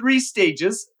these 3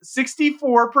 stages,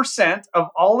 64% of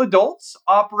all adults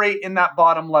operate in that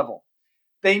bottom level.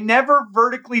 They never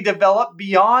vertically develop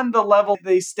beyond the level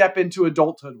they step into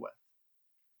adulthood with.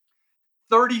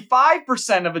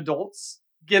 35% of adults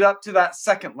get up to that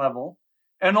second level,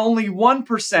 and only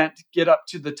 1% get up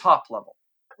to the top level.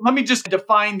 Let me just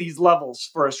define these levels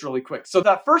for us really quick. So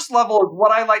that first level is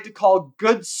what I like to call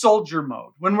good soldier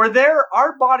mode. When we're there,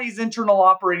 our body's internal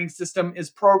operating system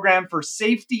is programmed for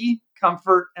safety,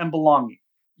 comfort, and belonging.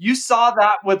 You saw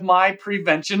that with my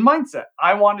prevention mindset.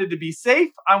 I wanted to be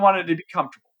safe. I wanted to be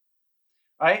comfortable,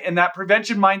 right? And that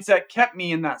prevention mindset kept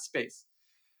me in that space.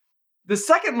 The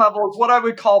second level is what I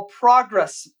would call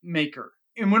progress maker.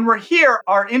 And when we're here,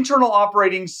 our internal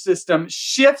operating system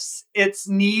shifts its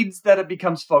needs that it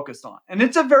becomes focused on. And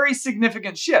it's a very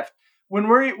significant shift. When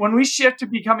we shift to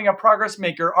becoming a progress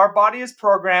maker, our body is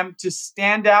programmed to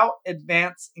stand out,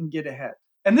 advance, and get ahead.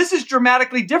 And this is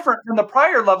dramatically different from the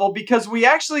prior level because we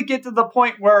actually get to the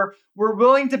point where we're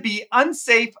willing to be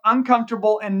unsafe,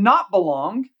 uncomfortable, and not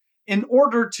belong in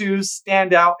order to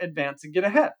stand out, advance, and get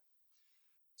ahead.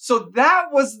 So that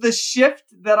was the shift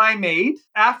that I made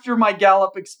after my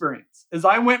Gallup experience, as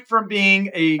I went from being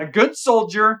a good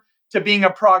soldier to being a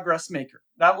progress maker.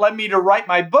 That led me to write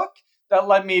my book. That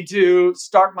led me to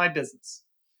start my business.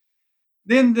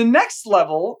 Then the next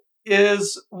level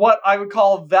is what I would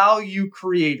call value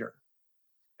creator.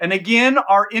 And again,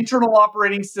 our internal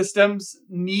operating systems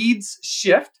needs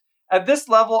shift. At this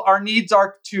level, our needs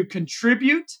are to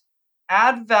contribute,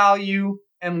 add value,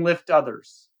 and lift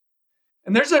others.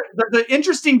 And there's an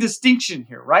interesting distinction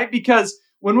here, right? Because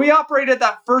when we operate at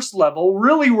that first level,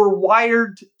 really we're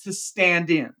wired to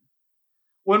stand in.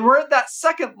 When we're at that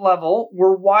second level,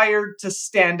 we're wired to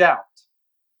stand out.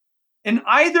 In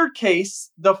either case,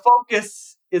 the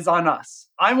focus is on us.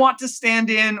 I want to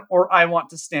stand in or I want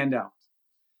to stand out.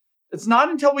 It's not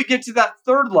until we get to that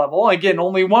third level, again,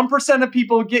 only 1% of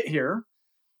people get here,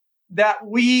 that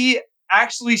we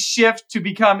actually shift to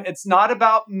become, it's not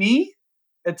about me.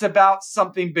 It's about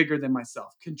something bigger than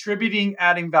myself, contributing,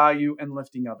 adding value, and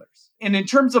lifting others. And in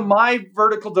terms of my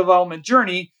vertical development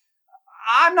journey,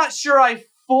 I'm not sure I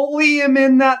fully am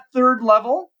in that third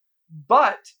level,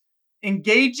 but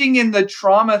engaging in the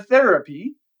trauma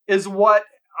therapy is what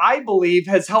I believe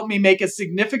has helped me make a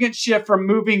significant shift from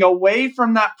moving away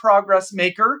from that progress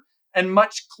maker and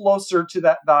much closer to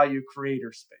that value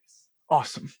creator space.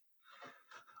 Awesome.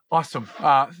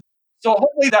 So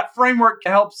hopefully that framework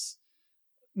helps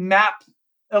map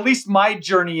at least my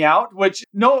journey out, which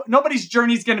nobody's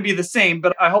journey is going to be the same,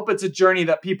 but I hope it's a journey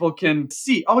that people can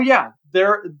see. Oh yeah,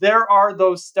 there are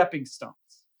those stepping stones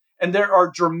and there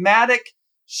are dramatic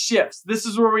shifts. This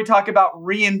is where we talk about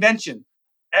reinvention.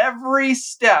 Every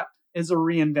step is a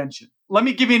reinvention. Let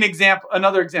me give you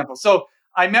another example. So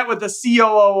I met with the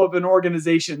COO of an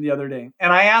organization the other day,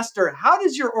 and I asked her, how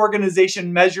does your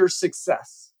organization measure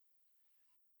success?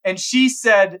 And she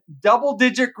said,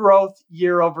 double-digit growth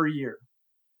year over year.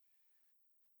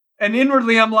 And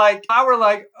inwardly,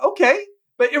 okay.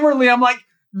 But inwardly, I'm like,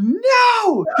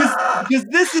 no, because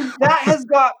that has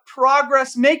got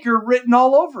progress maker written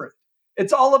all over it.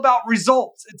 It's all about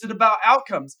results. It's about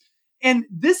outcomes. And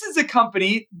this is a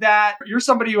company that you're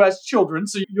somebody who has children,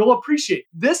 so you'll appreciate.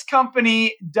 This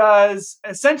company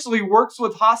essentially works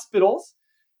with hospitals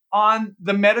on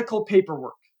the medical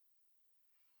paperwork.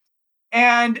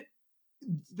 And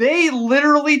they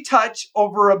literally touch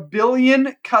over 1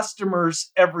 billion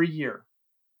customers every year.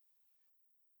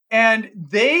 And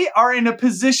they are in a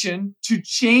position to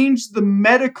change the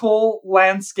medical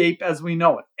landscape as we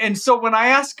know it. And so when I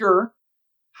ask her,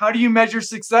 how do you measure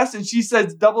success? And she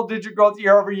says double-digit growth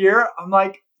year over year. I'm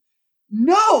like,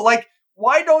 no,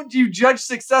 why don't you judge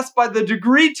success by the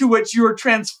degree to which you are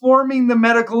transforming the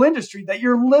medical industry, that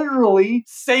you're literally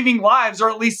saving lives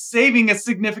or at least saving a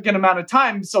significant amount of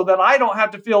time so that I don't have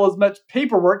to feel as much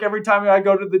paperwork every time I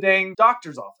go to the dang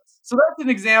doctor's office. So that's an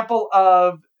example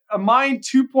of a Mind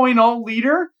 2.0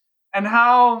 leader and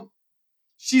how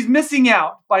she's missing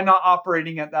out by not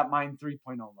operating at that Mind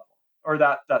 3.0 level or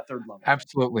that third level.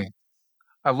 Absolutely.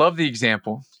 I love the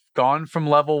example. Gone from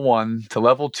level 1 to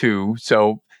level 2.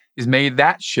 So is made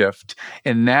that shift.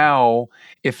 And now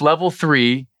if level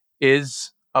 3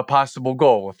 is a possible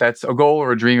goal, if that's a goal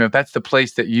or a dream, if that's the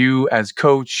place that you as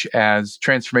coach, as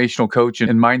transformational coach and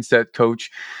mindset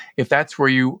coach, if that's where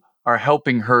you are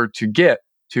helping her to get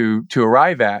to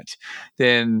arrive at,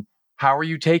 then how are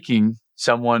you taking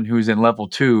someone who's in level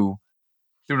 2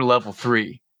 through to level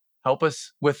 3? Help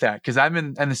us with that, because I'm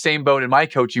in the same boat in my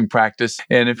coaching practice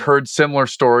and have heard similar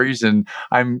stories. And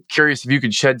I'm curious if you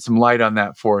could shed some light on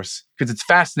that for us, because it's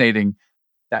fascinating,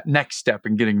 that next step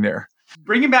in getting there.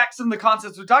 Bringing back some of the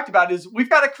concepts we talked about is we've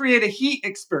got to create a heat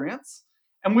experience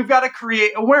and we've got to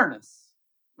create awareness,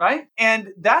 right?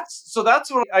 And that's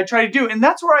what I try to do. And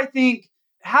that's where I think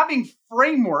having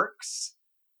frameworks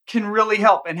can really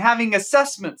help and having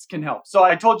assessments can help. So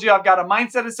I told you I've got a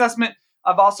mindset assessment.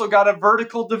 I've also got a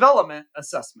vertical development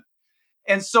assessment.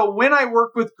 And so when I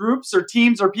work with groups or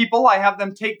teams or people, I have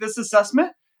them take this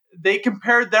assessment. They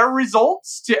compare their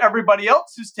results to everybody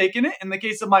else who's taken it. In the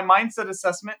case of my mindset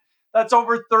assessment, that's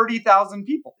over 30,000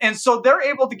 people. And so they're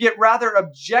able to get rather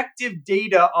objective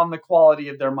data on the quality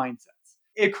of their mindsets.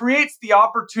 It creates the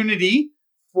opportunity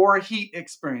for a heat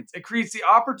experience. It creates the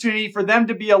opportunity for them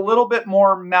to be a little bit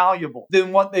more malleable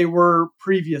than what they were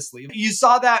previously. You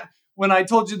saw that when I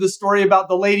told you the story about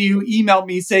the lady who emailed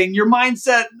me saying, your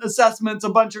mindset assessment's a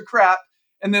bunch of crap.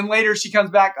 And then later she comes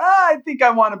back, I think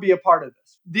I want to be a part of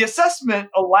this. The assessment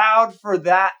allowed for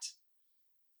that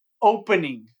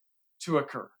opening to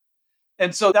occur.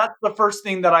 And so that's the first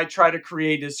thing that I try to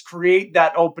create is create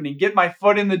that opening, get my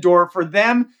foot in the door for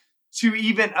them to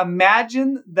even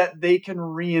imagine that they can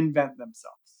reinvent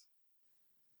themselves.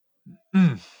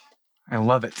 I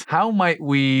love it. How might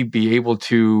we be able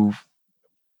to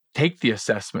take the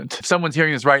assessment? If someone's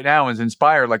hearing this right now and is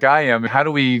inspired like I am, how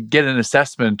do we get an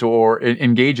assessment or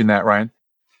engage in that, Ryan?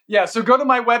 Yeah, so go to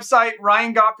my website,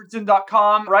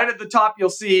 ryangottfredson.com. Right at the top, you'll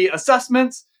see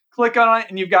assessments. Click on it,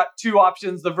 and you've got two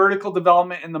options, the vertical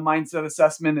development and the mindset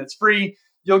assessment. It's free.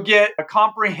 You'll get a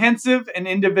comprehensive and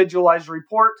individualized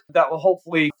report that will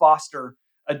hopefully foster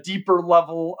a deeper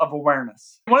level of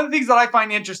awareness. One of the things that I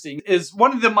find interesting is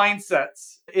one of the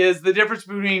mindsets is the difference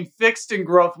between fixed and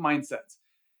growth mindsets.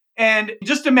 And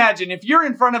just imagine if you're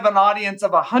in front of an audience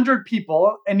of 100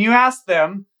 people and you ask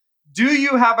them, do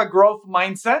you have a growth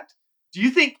mindset? Do you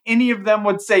think any of them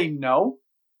would say no?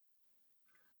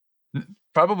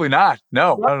 Probably not.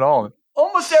 No, not at all.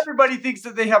 Almost everybody thinks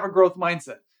that they have a growth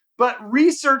mindset. But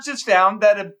research has found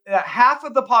that half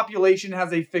of the population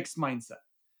has a fixed mindset.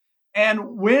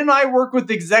 And when I work with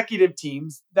executive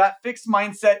teams, that fixed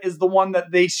mindset is the one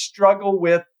that they struggle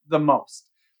with the most.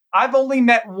 I've only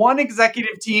met one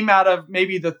executive team out of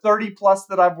maybe the 30 plus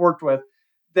that I've worked with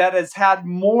that has had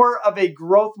more of a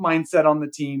growth mindset on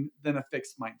the team than a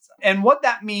fixed mindset. And what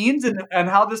that means and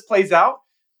how this plays out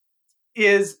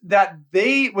is that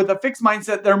they, with a fixed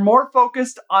mindset, they're more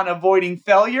focused on avoiding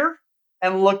failure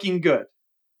and looking good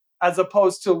as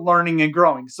opposed to learning and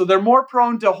growing. So they're more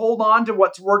prone to hold on to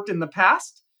what's worked in the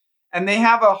past, and they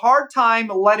have a hard time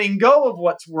letting go of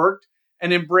what's worked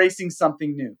and embracing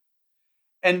something new.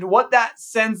 And what that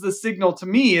sends the signal to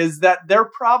me is that they're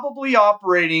probably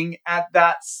operating at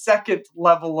that second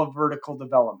level of vertical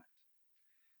development.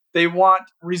 They want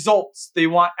results. They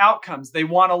want outcomes. They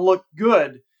want to look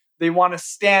good. They want to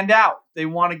stand out. They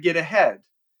want to get ahead.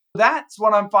 That's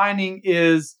what I'm finding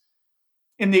is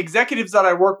in the executives that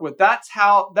I work with,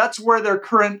 that's where their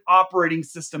current operating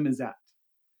system is at.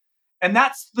 And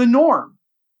that's the norm.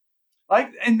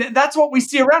 And that's what we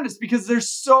see around us because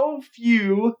there's so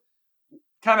few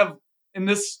kind of in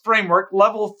this framework,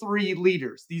 level 3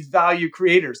 leaders, these value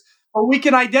creators, but we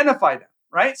can identify them,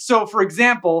 right? So for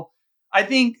example, I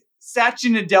think Satya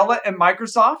Nadella at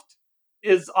Microsoft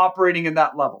is operating in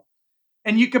that level.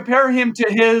 And you compare him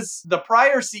to the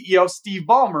prior CEO, Steve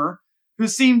Ballmer, who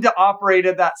seemed to operate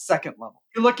at that second level.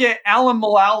 You look at Alan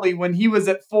Mulally when he was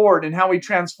at Ford and how he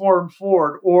transformed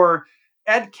Ford, or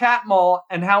Ed Catmull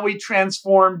and how he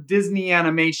transformed Disney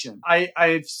animation.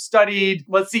 I've studied,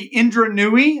 Indra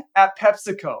Nooyi at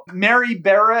PepsiCo, Mary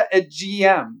Barra at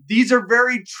GM. These are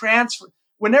very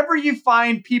whenever you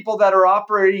find people that are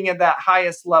operating at that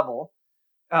highest level,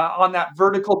 on that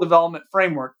vertical development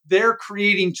framework, they're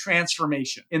creating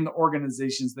transformation in the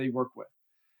organizations they work with.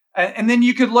 And then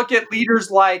you could look at leaders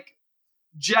like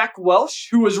Jack Welch,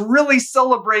 who was really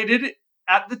celebrated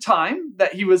at the time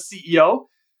that he was CEO.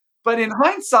 But in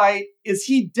hindsight,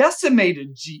 he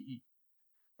decimated GE,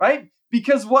 right?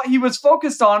 Because what he was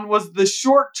focused on was the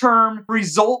short-term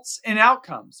results and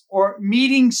outcomes, or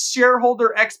meeting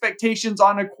shareholder expectations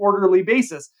on a quarterly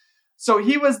basis. So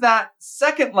he was that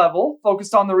second level,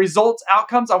 focused on the results,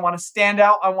 outcomes. I want to stand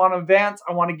out. I want to advance.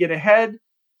 I want to get ahead.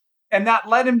 And that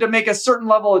led him to make a certain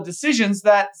level of decisions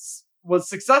that was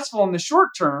successful in the short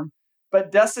term,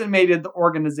 but decimated the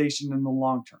organization in the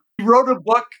long term. He wrote a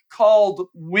book called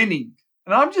Winning.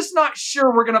 And I'm just not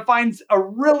sure we're going to find a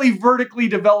really vertically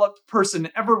developed person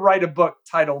ever write a book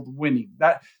titled Winning.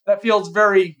 That feels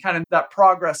very kind of that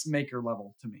progress maker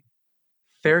level to me.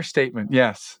 Fair statement.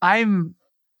 Yes. I'm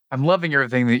loving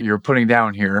everything that you're putting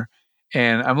down here.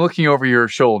 And I'm looking over your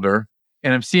shoulder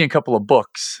and I'm seeing a couple of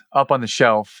books up on the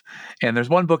shelf. And there's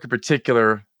one book in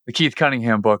particular, the Keith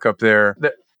Cunningham book up there.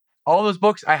 All those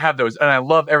books, I have those. And I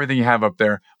love everything you have up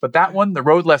there. But that one, The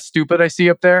Road Less Stupid, I see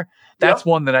up there, that's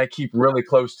one that I keep really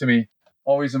close to me,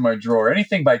 always in my drawer.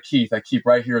 Anything by Keith, I keep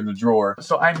right here in the drawer.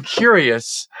 So I'm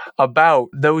curious about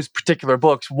those particular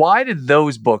books. Why did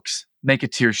those books make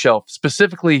it to your shelf,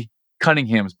 specifically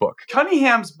Cunningham's book?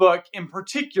 Cunningham's book in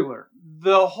particular,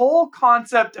 the whole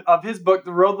concept of his book,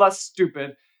 The Road Less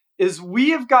Stupid, is we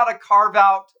have got to carve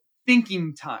out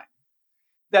thinking time.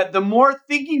 That the more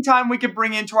thinking time we can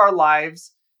bring into our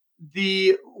lives,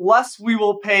 the less we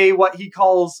will pay what he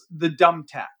calls the dumb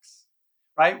tax,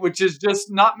 right? Which is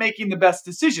just not making the best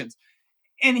decisions.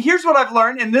 And here's what I've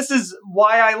learned, and this is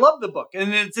why I love the book.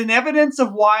 And it's an evidence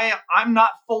of why I'm not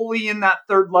fully in that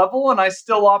third level, and I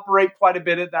still operate quite a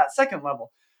bit at that second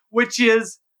level, which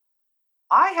is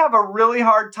I have a really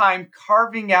hard time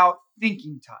carving out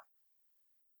thinking time.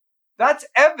 That's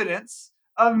evidence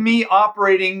of me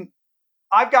operating.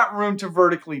 I've got room to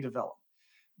vertically develop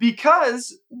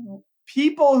because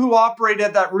people who operate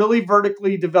at that really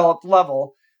vertically developed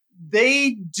level,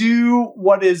 they do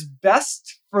what is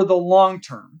best for the long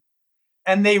term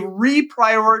and they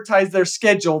reprioritize their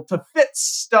schedule to fit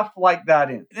stuff like that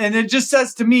in. And it just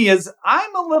says to me is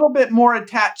I'm a little bit more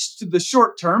attached to the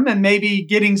short term and maybe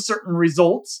getting certain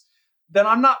results that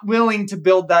I'm not willing to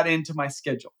build that into my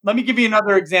schedule. Let me give you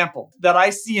another example that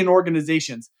I see in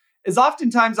organizations is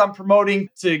oftentimes I'm promoting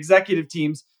to executive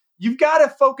teams, you've got to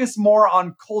focus more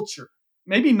on culture.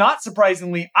 Maybe not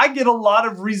surprisingly, I get a lot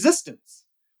of resistance.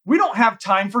 We don't have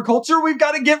time for culture. We've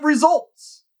got to get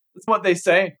results. That's what they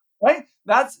say, right?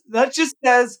 That just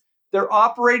says they're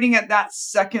operating at that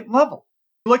second level.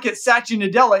 Look at Satya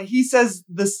Nadella. He says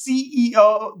the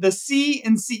CEO, the C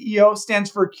in CEO stands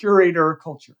for curator of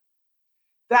culture.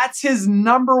 That's his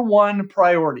number one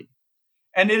priority.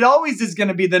 And it always is going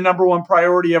to be the number one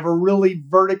priority of a really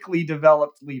vertically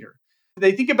developed leader.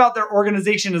 They think about their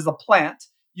organization as a plant.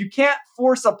 You can't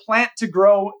force a plant to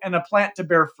grow and a plant to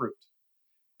bear fruit.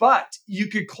 But you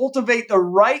could cultivate the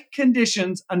right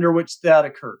conditions under which that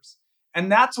occurs.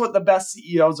 And that's what the best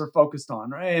CEOs are focused on,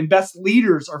 right? And best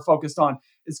leaders are focused on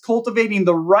is cultivating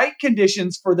the right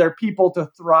conditions for their people to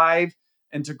thrive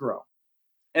and to grow.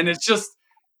 And it's just,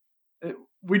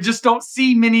 we just don't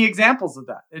see many examples of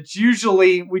that. It's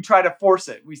usually we try to force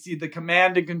it. We see the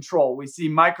command and control. We see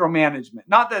micromanagement.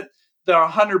 Not that they're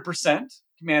 100%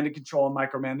 command and control and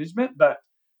micromanagement, but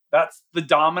that's the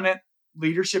dominant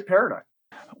leadership paradigm.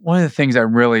 One of the things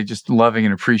I'm really just loving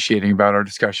and appreciating about our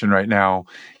discussion right now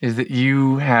is that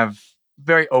you have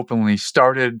very openly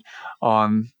started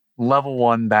on level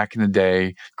one back in the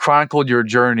day, chronicled your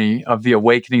journey of the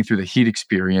awakening through the heat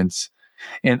experience.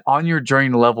 And on your journey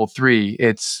to level three,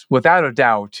 it's without a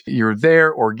doubt you're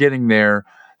there or getting there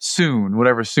soon,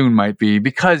 whatever soon might be,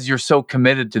 because you're so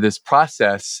committed to this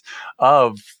process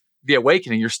of the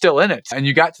awakening. You're still in it. And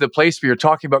you got to the place where you're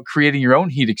talking about creating your own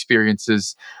heat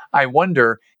experiences. I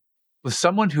wonder, with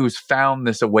someone who's found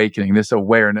this awakening, this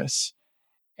awareness,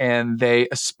 and they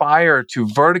aspire to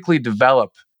vertically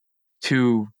develop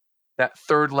to that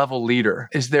third level leader,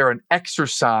 is there an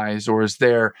exercise or is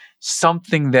there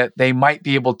something that they might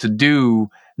be able to do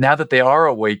now that they are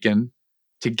awakened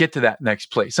to get to that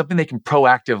next place, something they can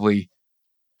proactively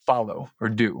follow or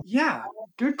do? Yeah,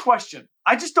 good question.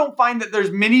 I just don't find that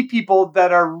there's many people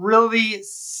that are really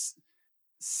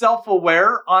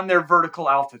self-aware on their vertical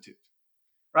altitude,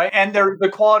 right? And the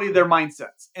quality of their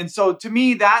mindsets. And so to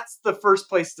me, that's the first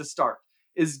place to start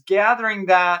is gathering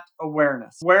that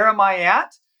awareness. Where am I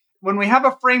at? When we have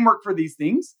a framework for these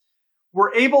things,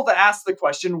 we're able to ask the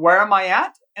question, where am I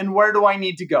at? And where do I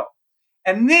need to go?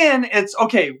 And then it's,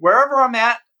 okay, wherever I'm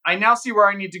at, I now see where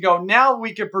I need to go. Now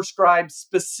we can prescribe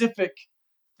specific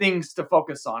things to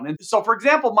focus on. And so, for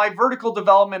example, my vertical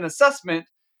development assessment,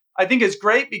 I think is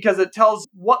great because it tells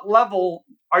what level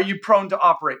are you prone to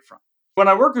operate from. When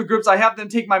I work with groups, I have them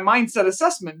take my mindset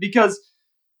assessment because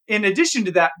in addition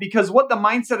to that, because what the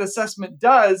mindset assessment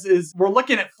does is we're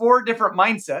looking at 4 different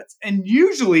mindsets. And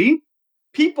usually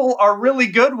people are really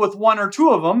good with 1 or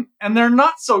 2 of them, and they're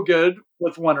not so good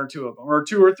with 1 or 2 of them, or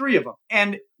 2 or 3 of them.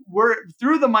 And we're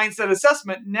through the mindset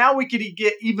assessment, now we could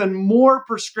get even more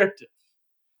prescriptive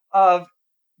of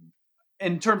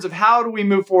in terms of how do we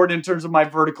move forward in terms of my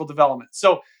vertical development.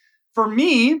 So for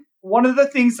me, one of the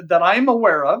things that I'm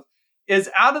aware of is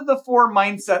out of the 4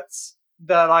 mindsets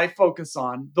that I focus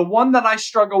on, the one that I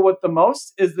struggle with the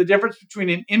most is the difference between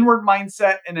an inward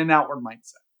mindset and an outward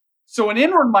mindset. So an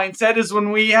inward mindset is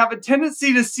when we have a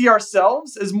tendency to see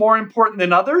ourselves as more important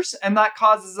than others, and that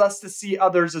causes us to see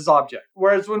others as objects.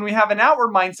 Whereas when we have an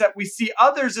outward mindset, we see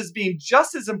others as being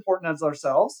just as important as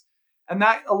ourselves, and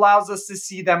that allows us to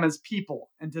see them as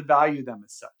people and to value them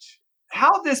as such.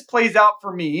 How this plays out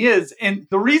for me is, and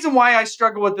the reason why I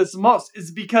struggle with this most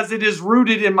is because it is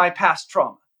rooted in my past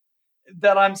trauma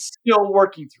that I'm still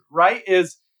working through, right?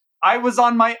 Is I was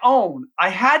on my own. I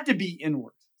had to be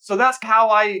inward. So that's how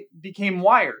I became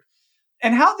wired.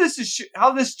 And how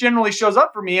how this generally shows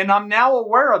up for me, and I'm now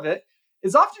aware of it,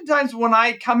 is oftentimes when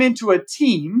I come into a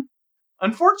team,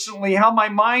 unfortunately, how my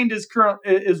mind is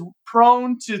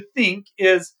prone to think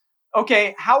is,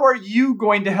 okay, how are you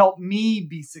going to help me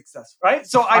be successful, right?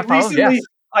 So I follow. Yes.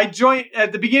 I joined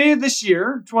at the beginning of this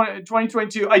year,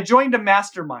 2022, I joined a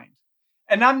mastermind.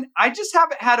 And I just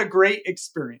haven't had a great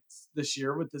experience this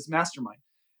year with this mastermind.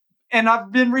 And I've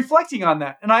been reflecting on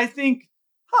that. And I think,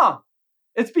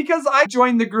 it's because I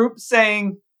joined the group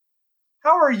saying,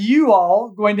 how are you all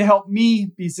going to help me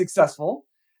be successful?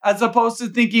 As opposed to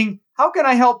thinking, how can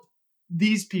I help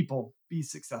these people be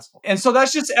successful? And so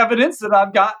that's just evidence that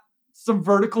I've got some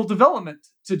vertical development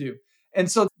to do. And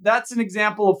so that's an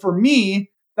example for me.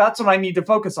 That's what I need to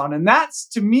focus on. And that's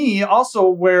to me also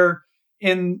where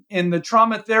in the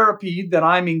trauma therapy that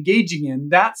I'm engaging in,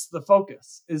 that's the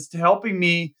focus, is to helping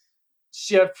me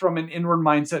shift from an inward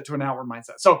mindset to an outward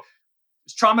mindset. So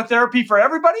is trauma therapy for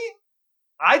everybody?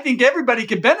 I think everybody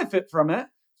could benefit from it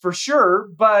for sure,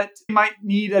 but you might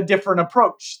need a different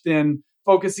approach than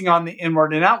focusing on the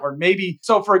inward and outward. Maybe.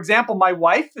 So for example, my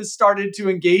wife has started to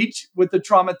engage with the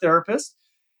trauma therapist.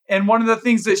 And one of the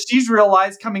things that she's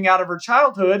realized coming out of her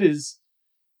childhood is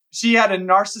she had a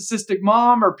narcissistic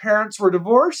mom. Her parents were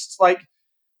divorced. Like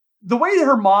the way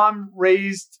her mom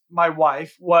raised my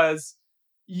wife was,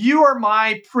 you are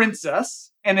my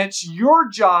princess and it's your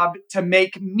job to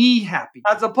make me happy,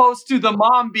 as opposed to the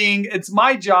mom being, it's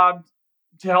my job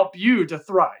to help you to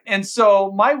thrive. And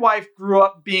so my wife grew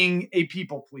up being a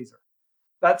people pleaser.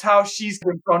 That's how she's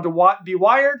been prone to be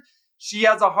wired. She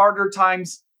has a harder time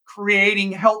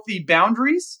creating healthy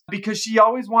boundaries because she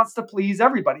always wants to please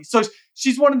everybody. So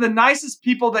she's one of the nicest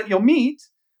people that you'll meet,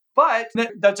 but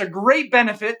that's a great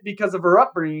benefit because of her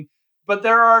upbringing. But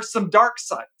there are some dark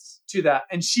sides to that.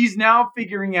 And she's now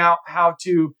figuring out how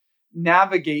to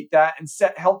navigate that and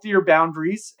set healthier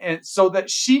boundaries, and so that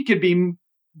she could be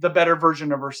the better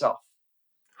version of herself.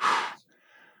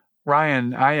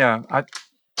 Ryan, I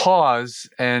pause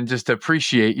and just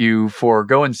appreciate you for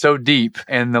going so deep.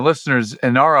 And the listeners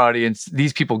in our audience,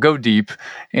 these people go deep.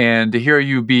 And to hear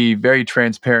you be very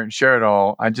transparent and share it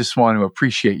all, I just want to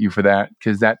appreciate you for that,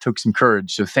 because that took some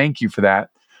courage. So thank you for that,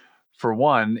 for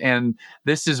one. And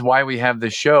this is why we have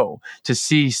this show, to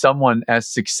see someone as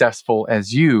successful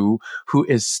as you who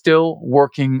is still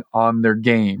working on their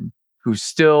game, who's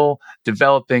still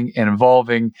developing and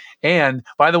evolving. And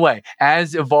by the way,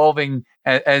 as evolving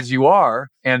as you are,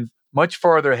 and much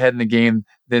farther ahead in the game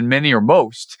than many or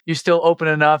most, you're still open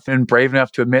enough and brave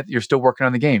enough to admit that you're still working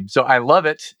on the game. So I love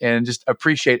it and just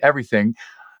appreciate everything.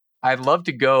 I'd love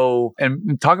to go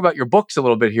and talk about your books a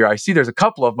little bit here. I see there's a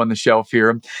couple of them on the shelf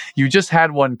here. You just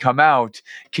had one come out.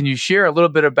 Can you share a little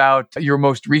bit about your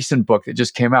most recent book that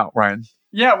just came out, Ryan?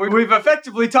 Yeah, we've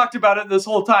effectively talked about it this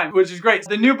whole time, which is great.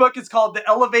 The new book is called The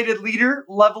Elevated Leader,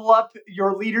 Level Up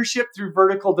Your Leadership Through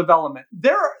Vertical Development.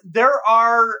 There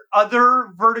are other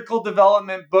vertical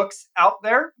development books out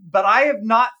there, but I have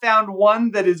not found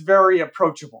one that is very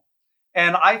approachable.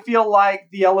 And I feel like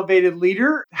The Elevated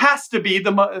Leader has to be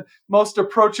the most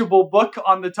approachable book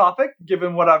on the topic,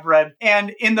 given what I've read.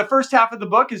 And in the first half of the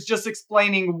book is just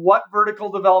explaining what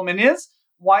vertical development is,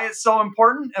 why it's so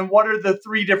important, and what are the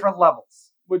 3 different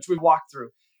levels, which we walked through.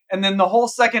 And then the whole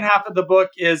second half of the book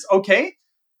is, okay,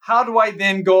 how do I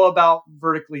then go about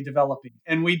vertically developing?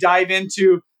 And we dive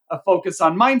into a focus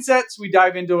on mindsets. We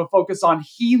dive into a focus on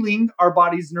healing our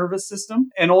body's nervous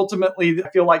system. And ultimately, I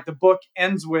feel like the book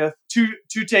ends with two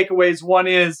takeaways. One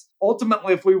is,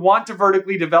 ultimately, if we want to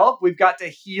vertically develop, we've got to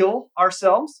heal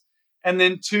ourselves. And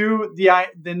then 2,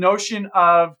 the notion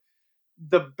of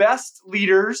the best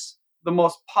leaders, the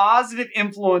most positive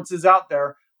influences out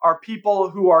there are people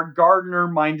who are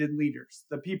gardener-minded leaders,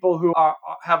 the people who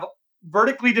have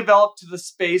vertically developed to the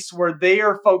space where they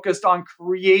are focused on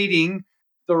creating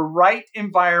the right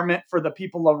environment for the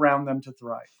people around them to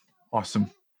thrive.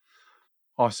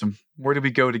 Awesome. Where do we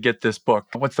go to get this book?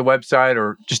 What's the website,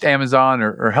 or just Amazon,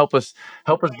 or help us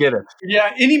get it?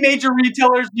 Yeah, any major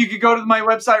retailers, you could go to my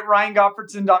website,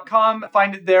 ryangottfredson.com,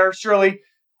 find it there. Surely,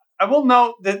 I will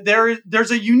note that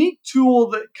there's a unique tool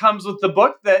that comes with the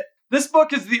book. That this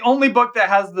book is the only book that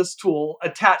has this tool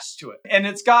attached to it. And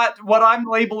it's got what I'm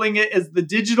labeling it as the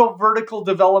digital vertical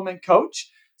development coach.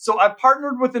 So I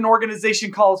partnered with an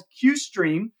organization called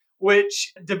QStream,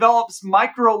 which develops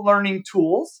micro learning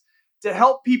tools to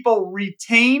help people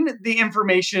retain the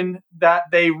information that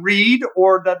they read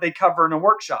or that they cover in a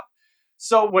workshop.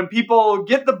 So when people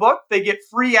get the book, they get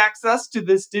free access to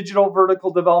this digital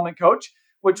vertical development coach,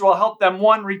 which will help them,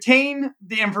 1, retain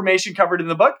the information covered in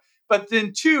the book, but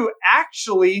then 2,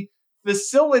 actually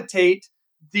facilitate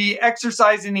the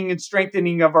exercising and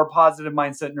strengthening of our positive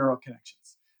mindset neural connections.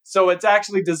 So it's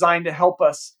actually designed to help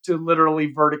us to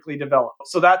literally vertically develop.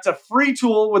 So that's a free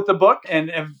tool with the book. And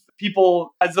if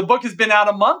people, as the book has been out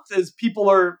a month,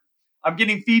 I'm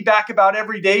getting feedback about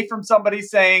every day from somebody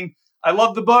saying, I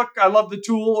love the book, I love the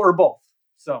tool, or both.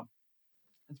 So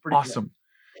it's pretty awesome. Cool.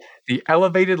 The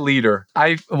Elevated Leader.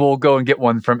 I will go and get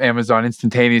one from Amazon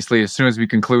instantaneously as soon as we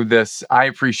conclude this. I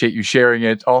appreciate you sharing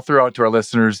it. I'll throw out to our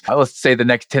listeners. Let's say the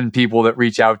next 10 people that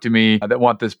reach out to me that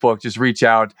want this book, just reach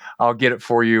out. I'll get it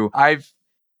for you. I've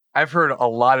heard a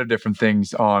lot of different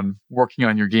things on working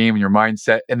on your game and your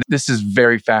mindset, and this is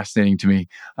very fascinating to me.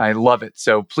 I love it.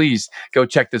 So please go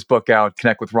check this book out,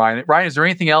 connect with Ryan. Ryan, is there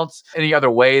anything else, any other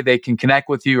way they can connect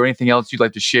with you or anything else you'd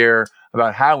like to share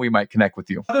about how we might connect with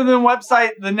you? Other than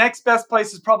website, the next best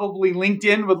place is probably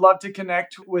LinkedIn. Would love to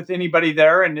connect with anybody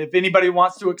there. And if anybody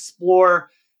wants to explore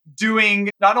doing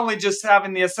not only just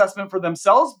having the assessment for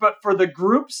themselves, but for the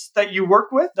groups that you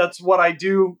work with, that's what I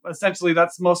do. Essentially,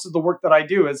 that's most of the work that I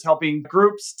do is helping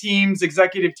groups, teams,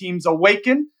 executive teams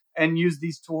awaken and use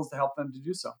these tools to help them to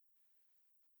do so.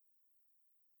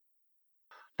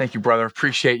 Thank you, brother.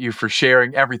 Appreciate you for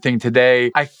sharing everything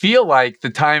today. I feel like the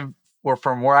time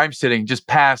from where I'm sitting just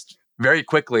passed very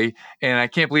quickly, and I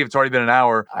can't believe it's already been an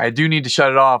hour. I do need to shut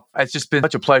it off. It's just been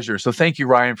such a pleasure. So thank you,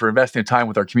 Ryan, for investing time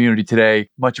with our community today.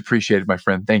 Much appreciated, my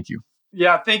friend. Thank you.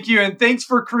 Yeah, thank you. And thanks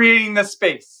for creating this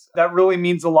space. That really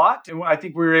means a lot. And I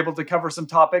think we were able to cover some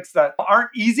topics that aren't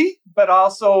easy, but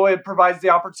also it provides the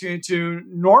opportunity to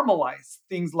normalize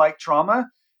things like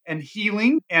trauma and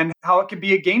healing and how it can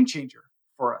be a game changer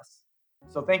for us.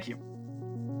 So thank you.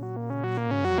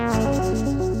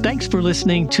 Thanks for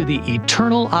listening to the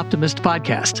Eternal Optimist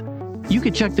podcast. You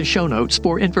can check the show notes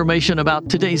for information about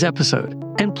today's episode.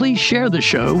 And please share the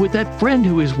show with that friend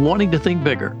who is wanting to think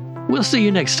bigger. We'll see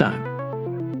you next time.